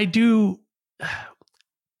 Yeah, I do.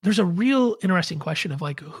 There's a real interesting question of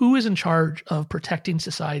like, who is in charge of protecting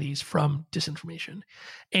societies from disinformation?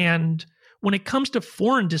 And when it comes to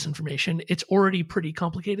foreign disinformation, it's already pretty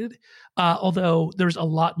complicated, although there's a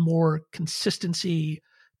lot more consistency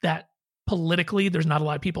that politically, there's not a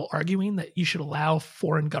lot of people arguing that you should allow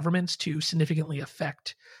foreign governments to significantly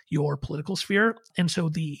affect your political sphere. And so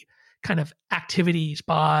the kind of activities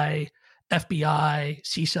by FBI,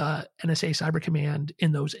 CISA, NSA Cyber Command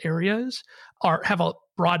in those areas have a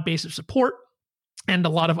broad base of support and a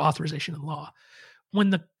lot of authorization in law.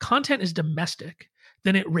 When the content is domestic,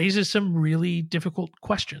 then it raises some really difficult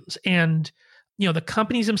questions. And the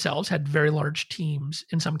companies themselves had very large teams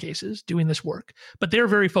in some cases doing this work, but they're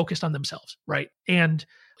very focused on themselves, right? And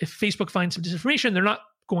if Facebook finds some disinformation, they're not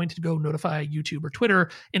going to go notify YouTube or Twitter.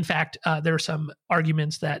 In fact, there are some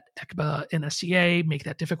arguments that ECBA and SCA make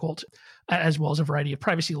that difficult, as well as a variety of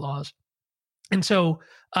privacy laws. And so,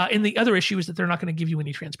 and the other issue is that they're not going to give you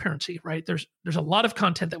any transparency, right? There's a lot of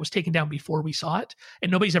content that was taken down before we saw it, and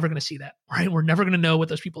nobody's ever going to see that, right? We're never going to know what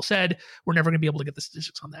those people said. We're never going to be able to get the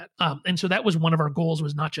statistics on that. And so that was one of our goals,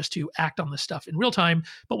 was not just to act on this stuff in real time,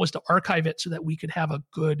 but was to archive it so that we could have a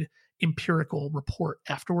good empirical report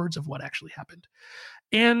afterwards of what actually happened.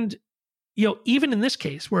 And, even in this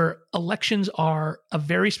case where elections are a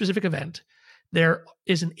very specific event, there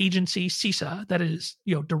is an agency, CISA, that is,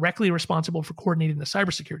 directly responsible for coordinating the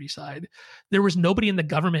cybersecurity side. There was nobody in the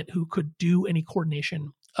government who could do any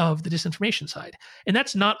coordination of the disinformation side. And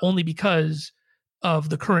that's not only because of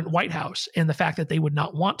the current White House and the fact that they would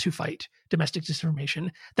not want to fight domestic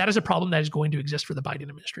disinformation. That is a problem that is going to exist for the Biden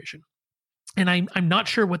administration. And I'm not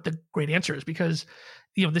sure what the great answer is, because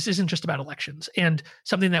this isn't just about elections. And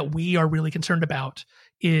something that we are really concerned about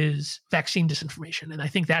is vaccine disinformation. And I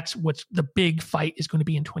think that's what's the big fight is going to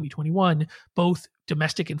be in 2021, both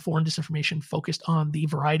domestic and foreign disinformation focused on the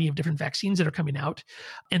variety of different vaccines that are coming out.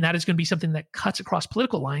 And that is going to be something that cuts across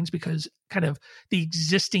political lines, because kind of the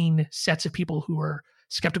existing sets of people who are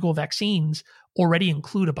skeptical of vaccines already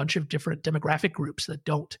include a bunch of different demographic groups that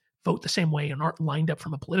don't vote the same way and aren't lined up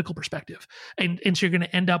from a political perspective. And so you're going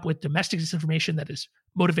to end up with domestic disinformation that is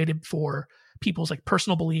motivated for people's like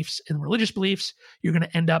personal beliefs and religious beliefs. You're going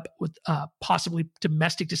to end up with possibly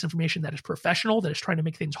domestic disinformation that is professional, that is trying to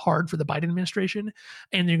make things hard for the Biden administration.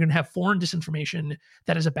 And you're going to have foreign disinformation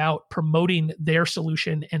that is about promoting their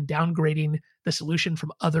solution and downgrading the solution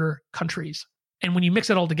from other countries. And when you mix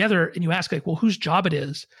it all together and you ask, like, well, whose job it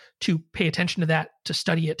is to pay attention to that, to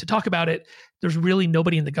study it, to talk about it, there's really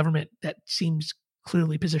nobody in the government that seems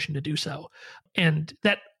clearly positioned to do so. And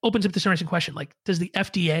that opens up this interesting question. Like, does the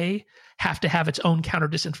FDA have to have its own counter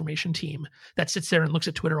disinformation team that sits there and looks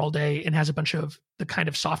at Twitter all day and has a bunch of the kind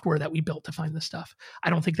of software that we built to find this stuff? I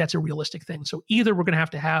don't think that's a realistic thing. So either we're going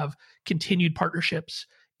to have continued partnerships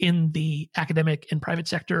in the academic and private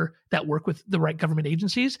sector that work with the right government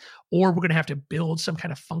agencies, or we're going to have to build some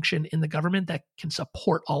kind of function in the government that can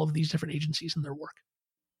support all of these different agencies in their work.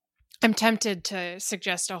 I'm tempted to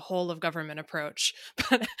suggest a whole of government approach,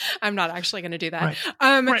 but I'm not actually going to do that.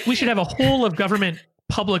 Right. We should have a whole of government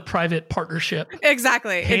public-private partnership.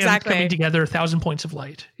 Exactly. Coming together, 1,000 points of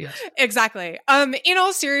light. Yes. Exactly. In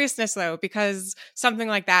all seriousness, though, because something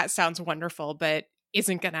like that sounds wonderful, but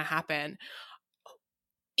isn't going to happen.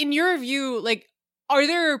 In your view, like, are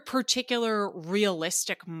there particular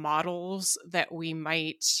realistic models that we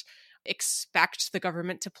might expect the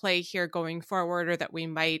government to play here going forward, or that we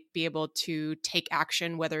might be able to take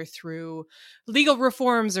action, whether through legal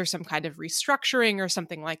reforms or some kind of restructuring or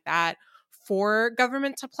something like that, for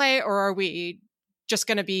government to play? Or are we just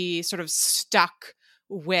going to be sort of stuck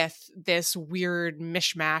with this weird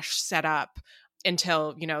mishmash set up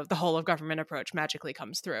until, the whole of government approach magically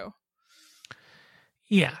comes through?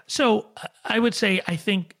 Yeah. So I would say, I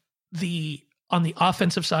think on the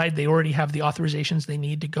offensive side, they already have the authorizations they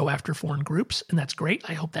need to go after foreign groups, and that's great.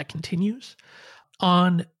 I hope that continues.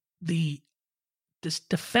 On this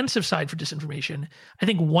defensive side for disinformation, I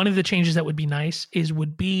think one of the changes that would be nice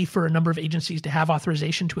would be for a number of agencies to have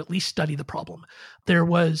authorization to at least study the problem. There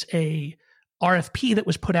was a RFP that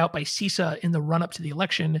was put out by CISA in the run-up to the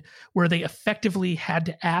election, where they effectively had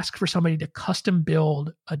to ask for somebody to custom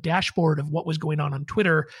build a dashboard of what was going on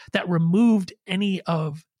Twitter that removed any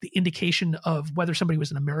of the indication of whether somebody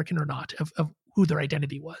was an American or not, of who their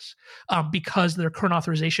identity was, because their current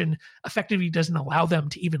authorization effectively doesn't allow them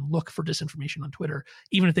to even look for disinformation on Twitter,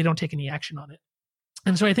 even if they don't take any action on it.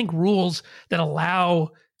 And so I think rules that allow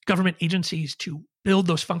government agencies to build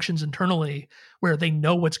those functions internally where they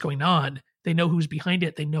know what's going on, they know who's behind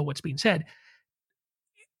it, they know what's being said.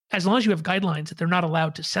 As long as you have guidelines that they're not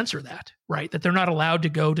allowed to censor that, right? That they're not allowed to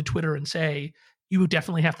go to Twitter and say, you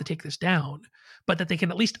definitely have to take this down, but that they can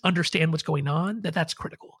at least understand what's going on, that's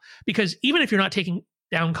critical. Because even if you're not taking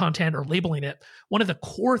down content or labeling it, one of the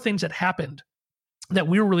core things that happened that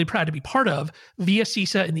we were really proud to be part of via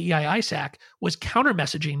CISA and the EIISAC was counter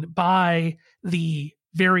messaging by the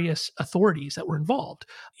various authorities that were involved.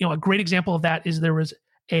 A great example of that is there was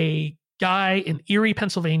a guy in Erie,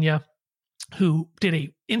 Pennsylvania, who did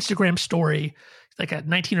a Instagram story, like a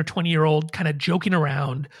 19 or 20-year-old kind of joking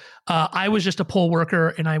around. I was just a poll worker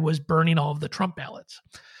and I was burning all of the Trump ballots.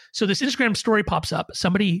 So this Instagram story pops up,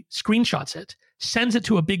 somebody screenshots it, sends it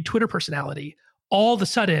to a big Twitter personality. All of a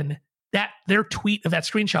sudden, their tweet of that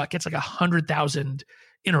screenshot gets like 100,000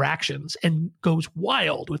 interactions and goes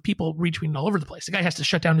wild with people retweeting all over the place. The guy has to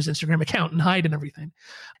shut down his Instagram account and hide and everything.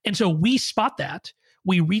 And so we spot that.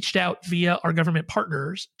 We reached out via our government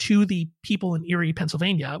partners to the people in Erie,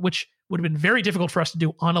 Pennsylvania, which would have been very difficult for us to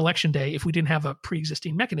do on election day if we didn't have a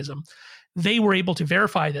pre-existing mechanism. They were able to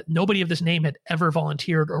verify that nobody of this name had ever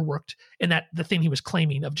volunteered or worked, and that the thing he was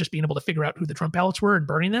claiming of just being able to figure out who the Trump ballots were and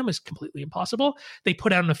burning them is completely impossible. They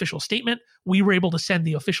put out an official statement. We were able to send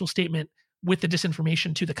the official statement with the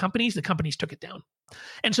disinformation to the companies. The companies took it down.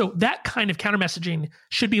 And so that kind of counter messaging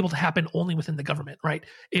should be able to happen only within the government, right?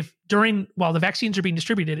 While the vaccines are being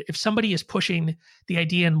distributed, if somebody is pushing the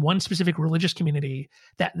idea in one specific religious community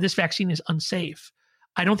that this vaccine is unsafe,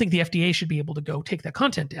 I don't think the FDA should be able to go take that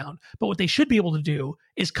content down. But what they should be able to do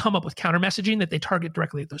is come up with counter messaging that they target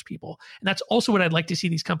directly at those people. And that's also what I'd like to see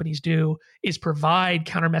these companies do, is provide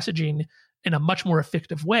counter messaging in a much more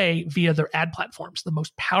effective way via their ad platforms. The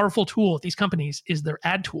most powerful tool at these companies is their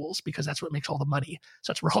ad tools, because that's what makes all the money.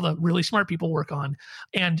 So that's where all the really smart people work on.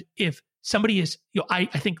 And if somebody is, I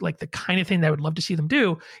think like the kind of thing that I would love to see them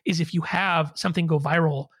do is, if you have something go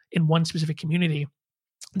viral in one specific community,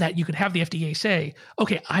 that you could have the FDA say,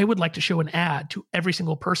 okay, I would like to show an ad to every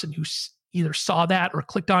single person who either saw that or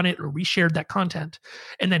clicked on it or reshared that content,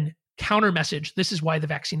 and then counter message, this is why the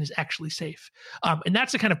vaccine is actually safe. And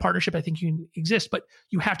that's the kind of partnership I think can exist, but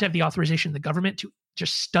you have to have the authorization of the government to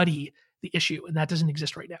just study the issue, and that doesn't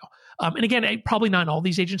exist right now. And again, probably not in all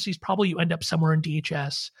these agencies. Probably you end up somewhere in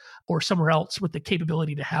DHS or somewhere else with the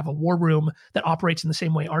capability to have a war room that operates in the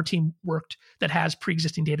same way our team worked, that has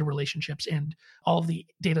pre-existing data relationships and all of the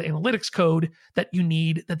data analytics code that you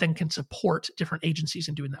need, that then can support different agencies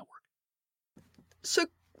in doing that work. So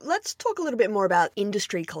let's talk a little bit more about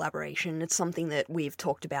industry collaboration. It's something that we've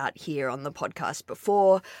talked about here on the podcast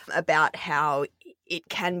before, about how it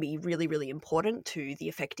can be really, really important to the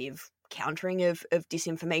effective countering of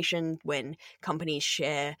disinformation when companies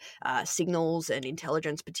share signals and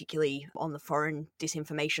intelligence, particularly on the foreign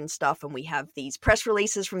disinformation stuff. And we have these press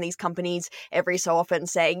releases from these companies every so often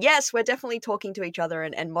saying, yes, we're definitely talking to each other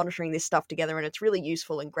and monitoring this stuff together. And it's really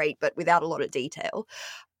useful and great, but without a lot of detail.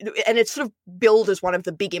 And it's sort of billed as one of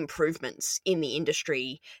the big improvements in the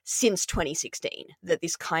industry since 2016, that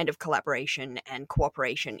this kind of collaboration and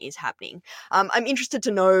cooperation is happening. I'm interested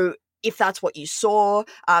to know if that's what you saw.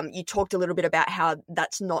 You talked a little bit about how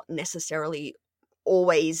that's not necessarily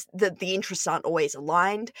always, that the interests aren't always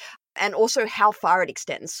aligned. And also how far it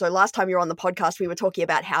extends. So last time you were on the podcast, we were talking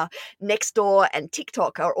about how Nextdoor and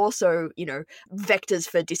TikTok are also, vectors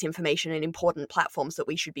for disinformation and important platforms that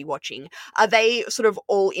we should be watching. Are they sort of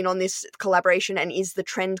all in on this collaboration? And is the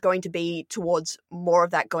trend going to be towards more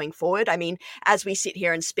of that going forward? I mean, as we sit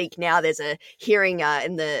here and speak now, there's a hearing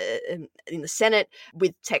in the Senate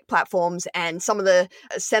with tech platforms, and some of the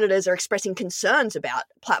senators are expressing concerns about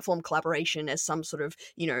platform collaboration as some sort of,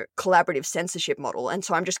 collaborative censorship model. And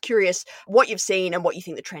so I'm just curious what you've seen and what you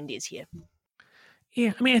think the trend is here.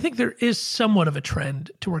 Yeah, I mean, I think there is somewhat of a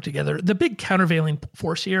trend to work together. The big countervailing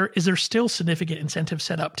force here is there's still significant incentives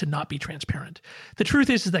set up to not be transparent. The truth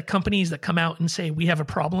is that companies that come out and say, we have a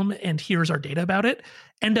problem and here's our data about it,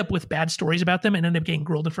 end up with bad stories about them and end up getting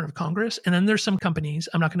grilled in front of Congress. And then there's some companies,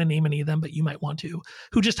 I'm not going to name any of them, but you might want to,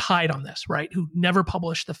 who just hide on this, right? Who never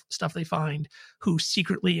publish the stuff they find, who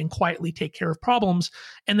secretly and quietly take care of problems,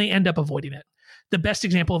 and they end up avoiding it. The best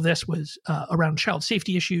example of this was around child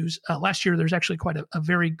safety issues. Last year, there's actually quite a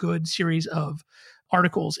very good series of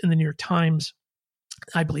articles in the New York Times.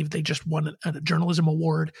 I believe they just won a journalism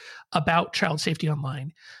award about child safety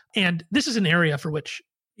online. And this is an area for which,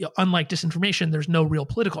 unlike disinformation, there's no real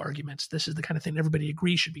political arguments. This is the kind of thing everybody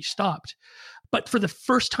agrees should be stopped. But for the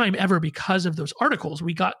first time ever, because of those articles,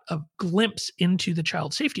 we got a glimpse into the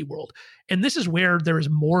child safety world. And this is where there is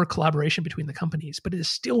more collaboration between the companies, but it is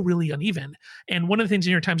still really uneven. And one of the things the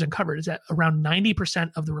New York Times uncovered is that around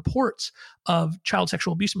 90% of the reports of child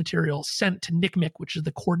sexual abuse material sent to NCMEC, which is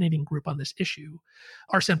the coordinating group on this issue,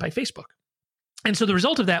 are sent by Facebook. And so the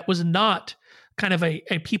result of that was not kind of a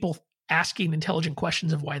people asking intelligent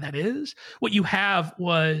questions of why that is. What you have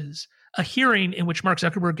was a hearing in which Mark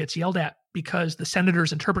Zuckerberg gets yelled at because the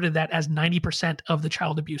senators interpreted that as 90% of the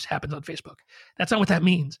child abuse happens on Facebook. That's not what that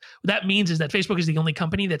means. What that means is that Facebook is the only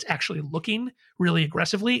company that's actually looking really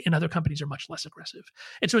aggressively, and other companies are much less aggressive.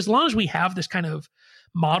 And so as long as we have this kind of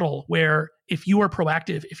model where if you are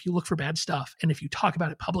proactive, if you look for bad stuff, and if you talk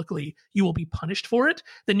about it publicly, you will be punished for it,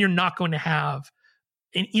 then you're not going to have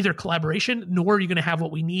in either collaboration, nor are you going to have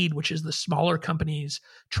what we need, which is the smaller companies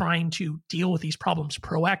trying to deal with these problems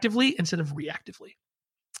proactively instead of reactively.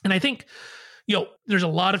 And I think, there's a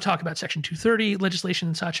lot of talk about Section 230 legislation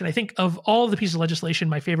and such. And I think of all of the pieces of legislation,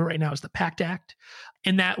 my favorite right now is the PACT Act.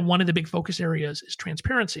 And that one of the big focus areas is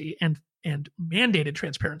transparency and mandated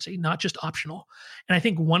transparency, not just optional. And I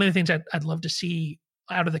think one of the things I'd love to see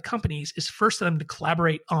out of the companies is first for them to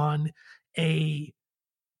collaborate on a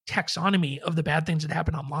taxonomy of the bad things that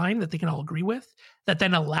happen online that they can all agree with, that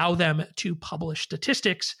then allow them to publish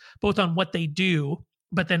statistics, both on what they do,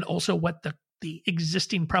 but then also what the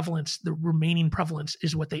existing prevalence, the remaining prevalence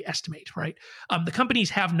is what they estimate, right? The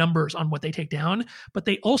companies have numbers on what they take down, but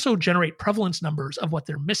they also generate prevalence numbers of what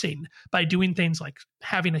they're missing by doing things like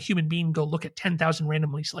having a human being go look at 10,000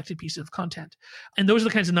 randomly selected pieces of content. And those are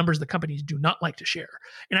the kinds of numbers that companies do not like to share.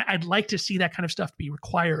 And I'd like to see that kind of stuff be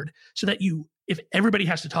required so that if everybody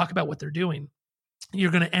has to talk about what they're doing,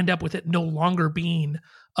 you're going to end up with it no longer being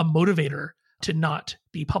a motivator to not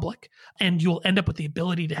be public. And you'll end up with the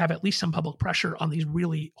ability to have at least some public pressure on these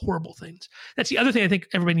really horrible things. That's the other thing I think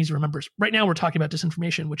everybody needs to remember. Right now, we're talking about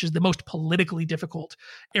disinformation, which is the most politically difficult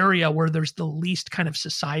area where there's the least kind of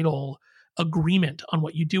societal agreement on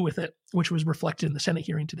what you do with it, which was reflected in the Senate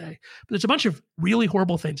hearing today. But there's a bunch of really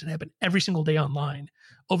horrible things that happen every single day online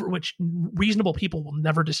over which reasonable people will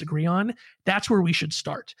never disagree on. That's where we should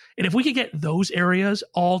start. And if we could get those areas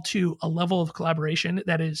all to a level of collaboration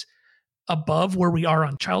that is above where we are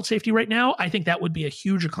on child safety right now, I think that would be a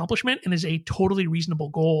huge accomplishment and is a totally reasonable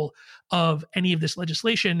goal of any of this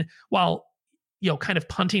legislation, while kind of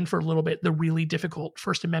punting for a little bit the really difficult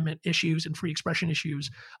First Amendment issues and free expression issues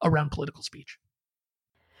around political speech.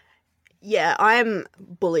 Yeah, I'm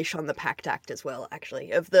bullish on the PACT Act as well,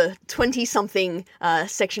 actually. Of the 20-something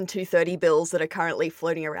Section 230 bills that are currently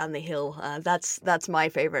floating around the Hill, that's my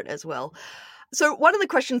favorite as well. So one of the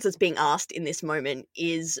questions that's being asked in this moment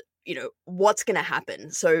is, what's going to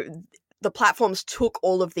happen? So the platforms took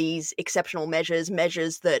all of these exceptional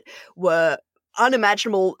measures that were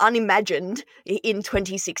unimagined in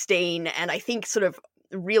 2016, and I think sort of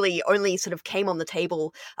really only sort of came on the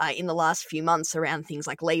table in the last few months around things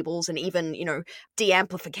like labels and even,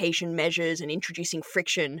 de-amplification measures and introducing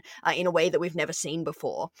friction in a way that we've never seen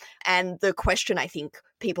before. And the question I think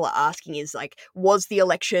people are asking is like, was the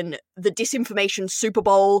election the disinformation Super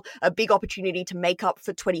Bowl, a big opportunity to make up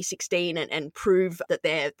for 2016 and prove that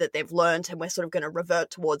they've learned and we're sort of going to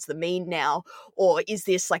revert towards the mean now? Or is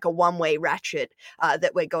this like a one-way ratchet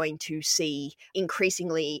that we're going to see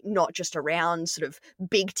increasingly, not just around sort of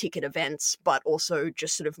big ticket events, but also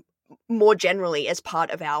just sort of more generally as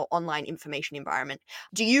part of our online information environment?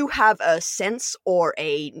 Do you have a sense or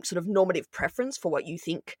a sort of normative preference for what you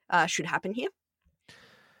think should happen here?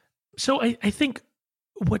 So I think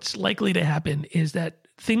what's likely to happen is that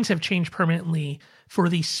things have changed permanently for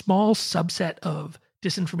the small subset of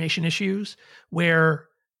disinformation issues where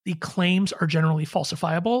the claims are generally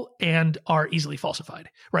falsifiable and are easily falsified,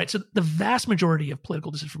 right? So the vast majority of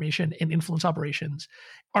political disinformation and influence operations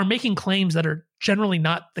are making claims that are generally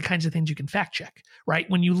not the kinds of things you can fact check, right?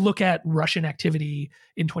 When you look at Russian activity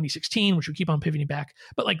in 2016, which we keep on pivoting back,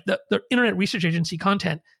 but like the Internet Research Agency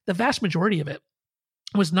content, the vast majority of it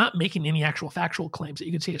was not making any actual factual claims that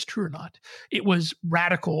you could say is true or not. It was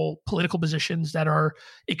radical political positions that are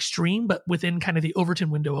extreme, but within kind of the Overton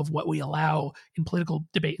window of what we allow in political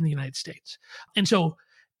debate in the United States. And so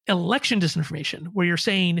election disinformation, where you're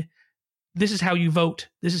saying, this is how you vote,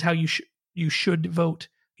 this is how you should vote,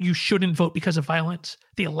 you shouldn't vote because of violence,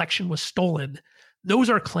 the election was stolen. Those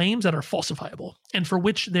are claims that are falsifiable and for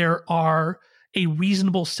which there are a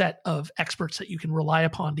reasonable set of experts that you can rely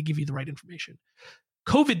upon to give you the right information.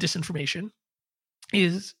 COVID disinformation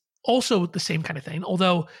is also the same kind of thing,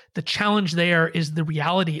 although the challenge there is the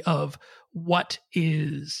reality of what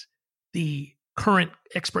is the current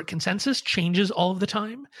expert consensus changes all of the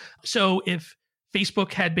time. So if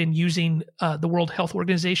Facebook had been using the World Health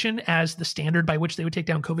Organization as the standard by which they would take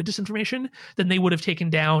down COVID disinformation, then they would have taken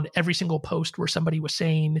down every single post where somebody was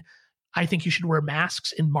saying, I think you should wear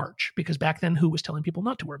masks in March, because back then, who was telling people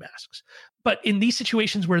not to wear masks? But in these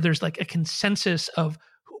situations where there's like a consensus of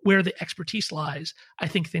where the expertise lies, I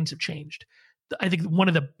think things have changed. I think one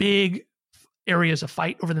of the big areas of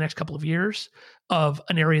fight over the next couple of years of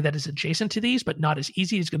an area that is adjacent to these, but not as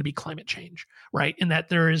easy, is going to be climate change, right? In that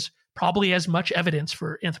there is probably as much evidence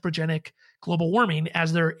for anthropogenic global warming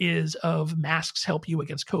as there is of masks help you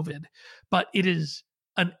against COVID. But it is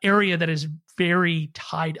an area that is very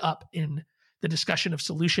tied up in the discussion of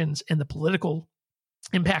solutions and the political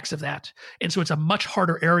impacts of that. And so it's a much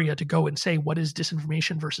harder area to go and say what is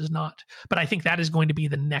disinformation versus not. But I think that is going to be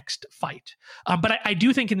the next fight. But I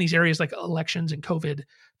do think in these areas like elections and COVID,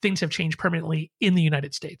 things have changed permanently in the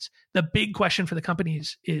United States. The big question for the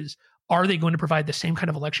companies is, are they going to provide the same kind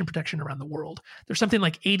of election protection around the world? There's something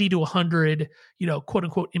like 80 to 100, quote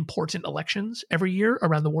unquote, important elections every year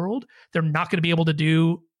around the world. They're not going to be able to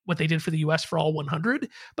do what they did for the US for all 100,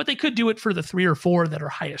 but they could do it for the 3 or 4 that are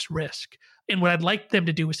highest risk. And what I'd like them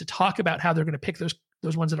to do is to talk about how they're going to pick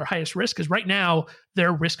those ones that are highest risk, because right now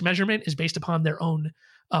their risk measurement is based upon their own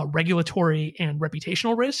regulatory and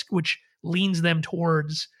reputational risk, which leans them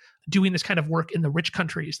towards doing this kind of work in the rich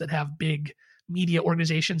countries that have big media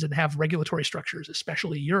organizations and have regulatory structures,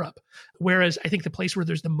 especially Europe. Whereas I think the place where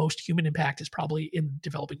there's the most human impact is probably in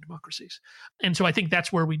developing democracies. And so I think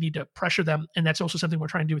that's where we need to pressure them. And that's also something we're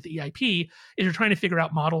trying to do with the EIP, is we're trying to figure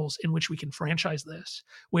out models in which we can franchise this,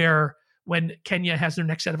 where when Kenya has their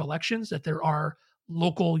next set of elections, that there are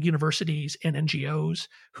local universities and NGOs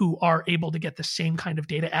who are able to get the same kind of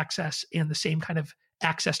data access and the same kind of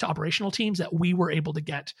access to operational teams that we were able to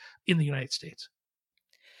get in the United States.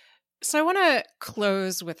 So I want to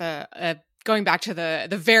close with a going back to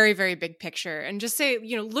the very, very big picture and just say,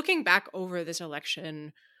 looking back over this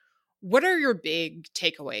election, what are your big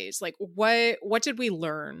takeaways? Like what did we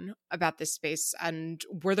learn about this space, and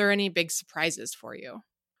were there any big surprises for you?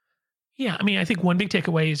 Yeah, I mean, I think one big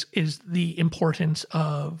takeaway is the importance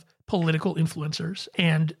of political influencers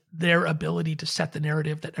and their ability to set the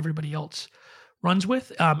narrative that everybody else runs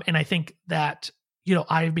with. And I think that,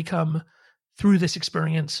 I've become, through this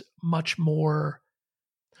experience, much more,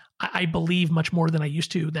 I believe much more than I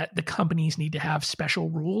used to, that the companies need to have special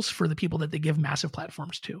rules for the people that they give massive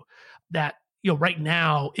platforms to. That, right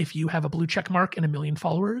now, if you have a blue check mark and 1 million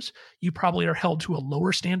followers, you probably are held to a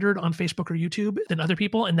lower standard on Facebook or YouTube than other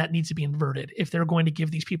people. And that needs to be inverted. If they're going to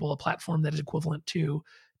give these people a platform that is equivalent to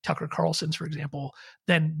Tucker Carlson's, for example,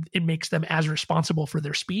 then it makes them as responsible for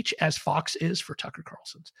their speech as Fox is for Tucker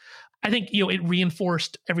Carlson's. I think, it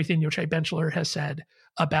reinforced everything Yochai Benchler has said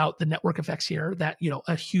about the network effects here, that,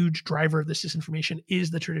 a huge driver of this disinformation is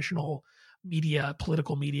the traditional media,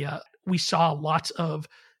 political media. We saw lots of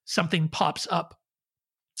something pops up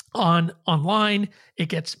online, it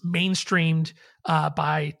gets mainstreamed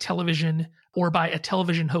by television or by a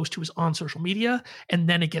television host who is on social media, and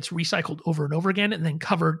then it gets recycled over and over again and then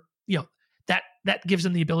covered, that gives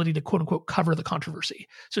them the ability to quote unquote cover the controversy.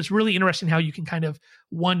 So it's really interesting how you can kind of,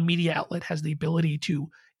 one media outlet has the ability to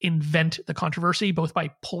invent the controversy, both by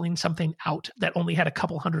pulling something out that only had a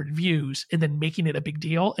couple hundred views and then making it a big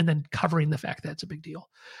deal and then covering the fact that it's a big deal.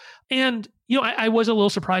 And, I was a little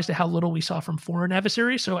surprised at how little we saw from foreign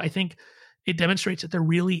adversaries. So I think it demonstrates that there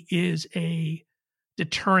really is a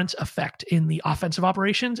deterrence effect in the offensive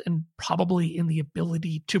operations and probably in the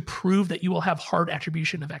ability to prove that you will have hard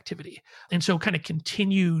attribution of activity. And so kind of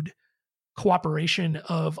continued cooperation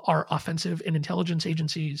of our offensive and intelligence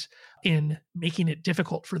agencies in making it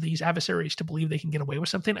difficult for these adversaries to believe they can get away with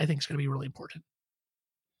something, I think is going to be really important.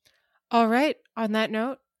 All right. On that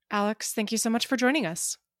note, Alex, thank you so much for joining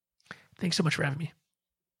us. Thanks so much for having me.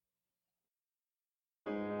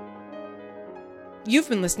 You've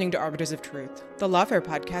been listening to Arbiters of Truth, the Lawfare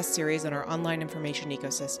podcast series on our online information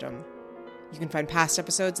ecosystem. You can find past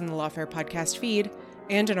episodes in the Lawfare podcast feed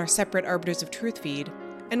and in our separate Arbiters of Truth feed,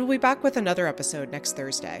 and we'll be back with another episode next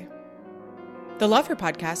Thursday. The Lawfare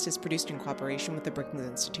podcast is produced in cooperation with the Brookings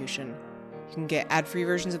Institution. You can get ad-free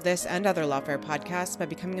versions of this and other Lawfare podcasts by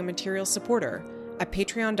becoming a material supporter at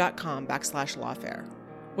patreon.com/lawfare,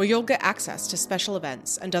 where you'll get access to special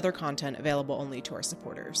events and other content available only to our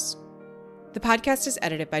supporters. The podcast is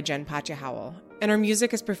edited by Jen Patja Howell, and our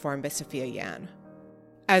music is performed by Sophia Yan.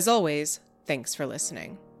 As always, thanks for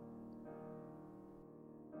listening.